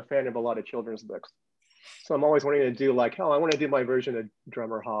movies, I'm a fan of a lot of children's books. So I'm always wanting to do like, I want to do my version of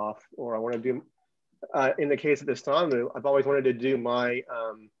Drummer Hoff, or I want to do, in the case of Isamu, I've always wanted to do my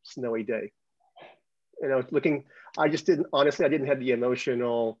Snowy Day. And I was looking, I didn't have the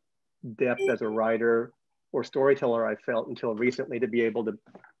emotional depth as a writer or storyteller I felt until recently to be able to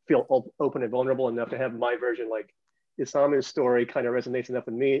feel open and vulnerable enough to have my version, like Isamu's story kind of resonates enough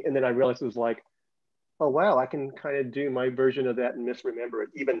with me. And then I realized it was like, oh, wow, I can kind of do my version of that and misremember it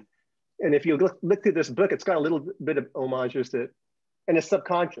even. And if you look through this book, it's got a little bit of homages to, and it's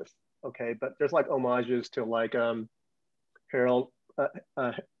subconscious, okay? But there's like homages to like Harold's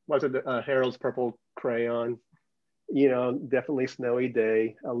Purple Crayon, definitely Snowy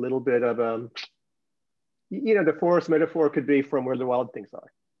Day, a little bit of, the forest metaphor could be From Where the Wild Things Are,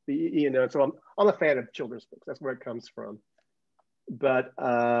 so I'm a fan of children's books. That's where it comes from. But,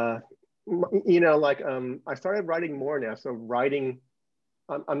 I started writing more now. So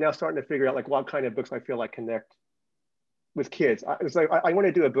I'm now starting to figure out like what kind of books I feel like connect with kids. It's like, I want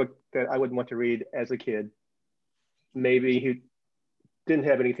to do a book that I would want to read as a kid, maybe who didn't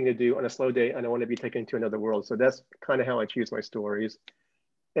have anything to do on a slow day and I want to be taken to another world. So that's kind of how I choose my stories.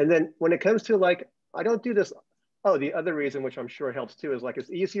 And then when it comes to like, I don't do this. Oh, the other reason, which I'm sure helps too, is like,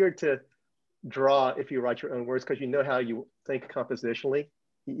 it's easier to draw if you write your own words because you know how you think compositionally.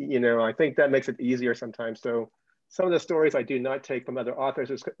 I think that makes it easier sometimes. So some of the stories I do not take from other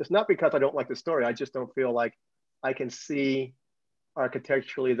authors. It's not because I don't like the story. I just don't feel like I can see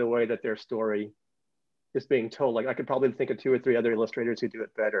architecturally the way that their story is being told. Like I could probably think of 2 or 3 other illustrators who do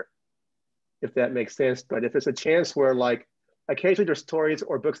it better, if that makes sense. But if it's a chance where like, occasionally there's stories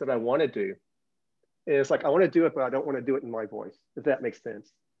or books that I want to do, and it's like, I want to do it, but I don't want to do it in my voice, if that makes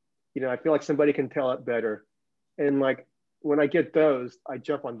sense. I feel like somebody can tell it better. And like, when I get those, I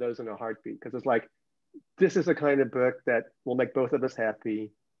jump on those in a heartbeat, because it's like, this is the kind of book that will make both of us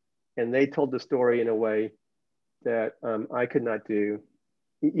happy. And they told the story in a way that I could not do.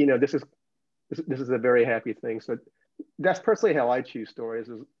 This is a very happy thing. So that's personally how I choose stories,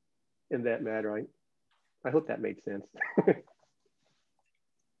 is in that matter. I hope that made sense.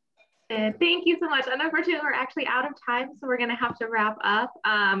 Thank you so much. And unfortunately, we're actually out of time, so we're going to have to wrap up.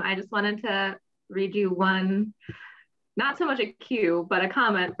 I just wanted to read you one, not so much a cue, but a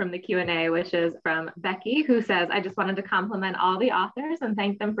comment from the Q&A, which is from Becky, who says, I just wanted to compliment all the authors and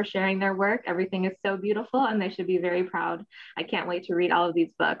thank them for sharing their work. Everything is so beautiful and they should be very proud. I can't wait to read all of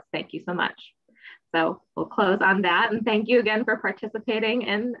these books. Thank you so much. So we'll close on that. And thank you again for participating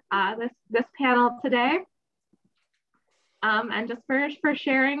in this panel today. and just for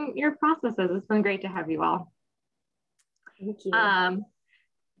sharing your processes. It's been great to have you all. Thank you.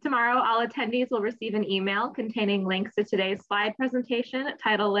 Tomorrow, all attendees will receive an email containing links to today's slide presentation,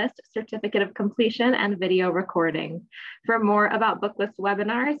 title list, certificate of completion, and video recording. For more about Booklist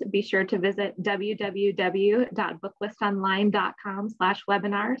webinars, be sure to visit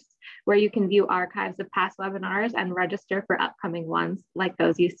www.booklistonline.com/webinars, where you can view archives of past webinars and register for upcoming ones like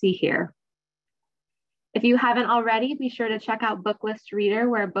those you see here. If you haven't already, be sure to check out Booklist Reader,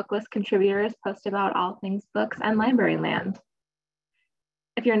 where Booklist contributors post about all things books and library land.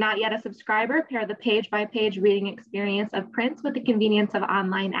 If you're not yet a subscriber, pair the page-by-page reading experience of print with the convenience of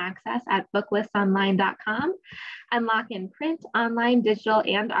online access at booklistonline.com and lock in print, online, digital,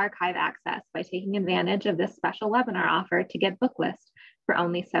 and archive access by taking advantage of this special webinar offer to get Booklist for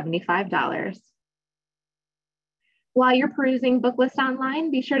only $75. While you're perusing Booklist online,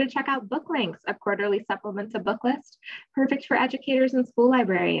 be sure to check out Booklinks, a quarterly supplement to Booklist, perfect for educators and school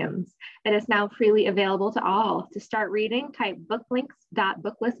librarians. It is now freely available to all. To start reading, type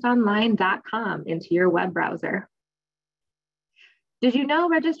booklinks.booklistonline.com into your web browser. Did you know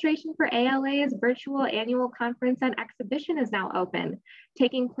registration for ALA's virtual annual conference and exhibition is now open?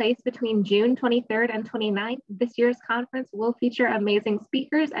 Taking place between June 23rd and 29th, this year's conference will feature amazing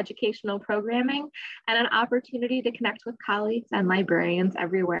speakers, educational programming, and an opportunity to connect with colleagues and librarians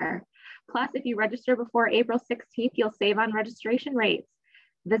everywhere. Plus, if you register before April 16th, you'll save on registration rates.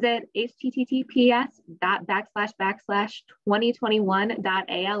 Visit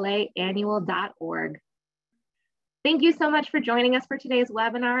https://2021.alaannual.org. Thank you so much for joining us for today's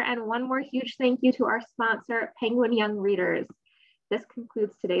webinar, and one more huge thank you to our sponsor, Penguin Young Readers. This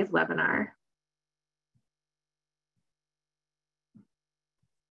concludes today's webinar.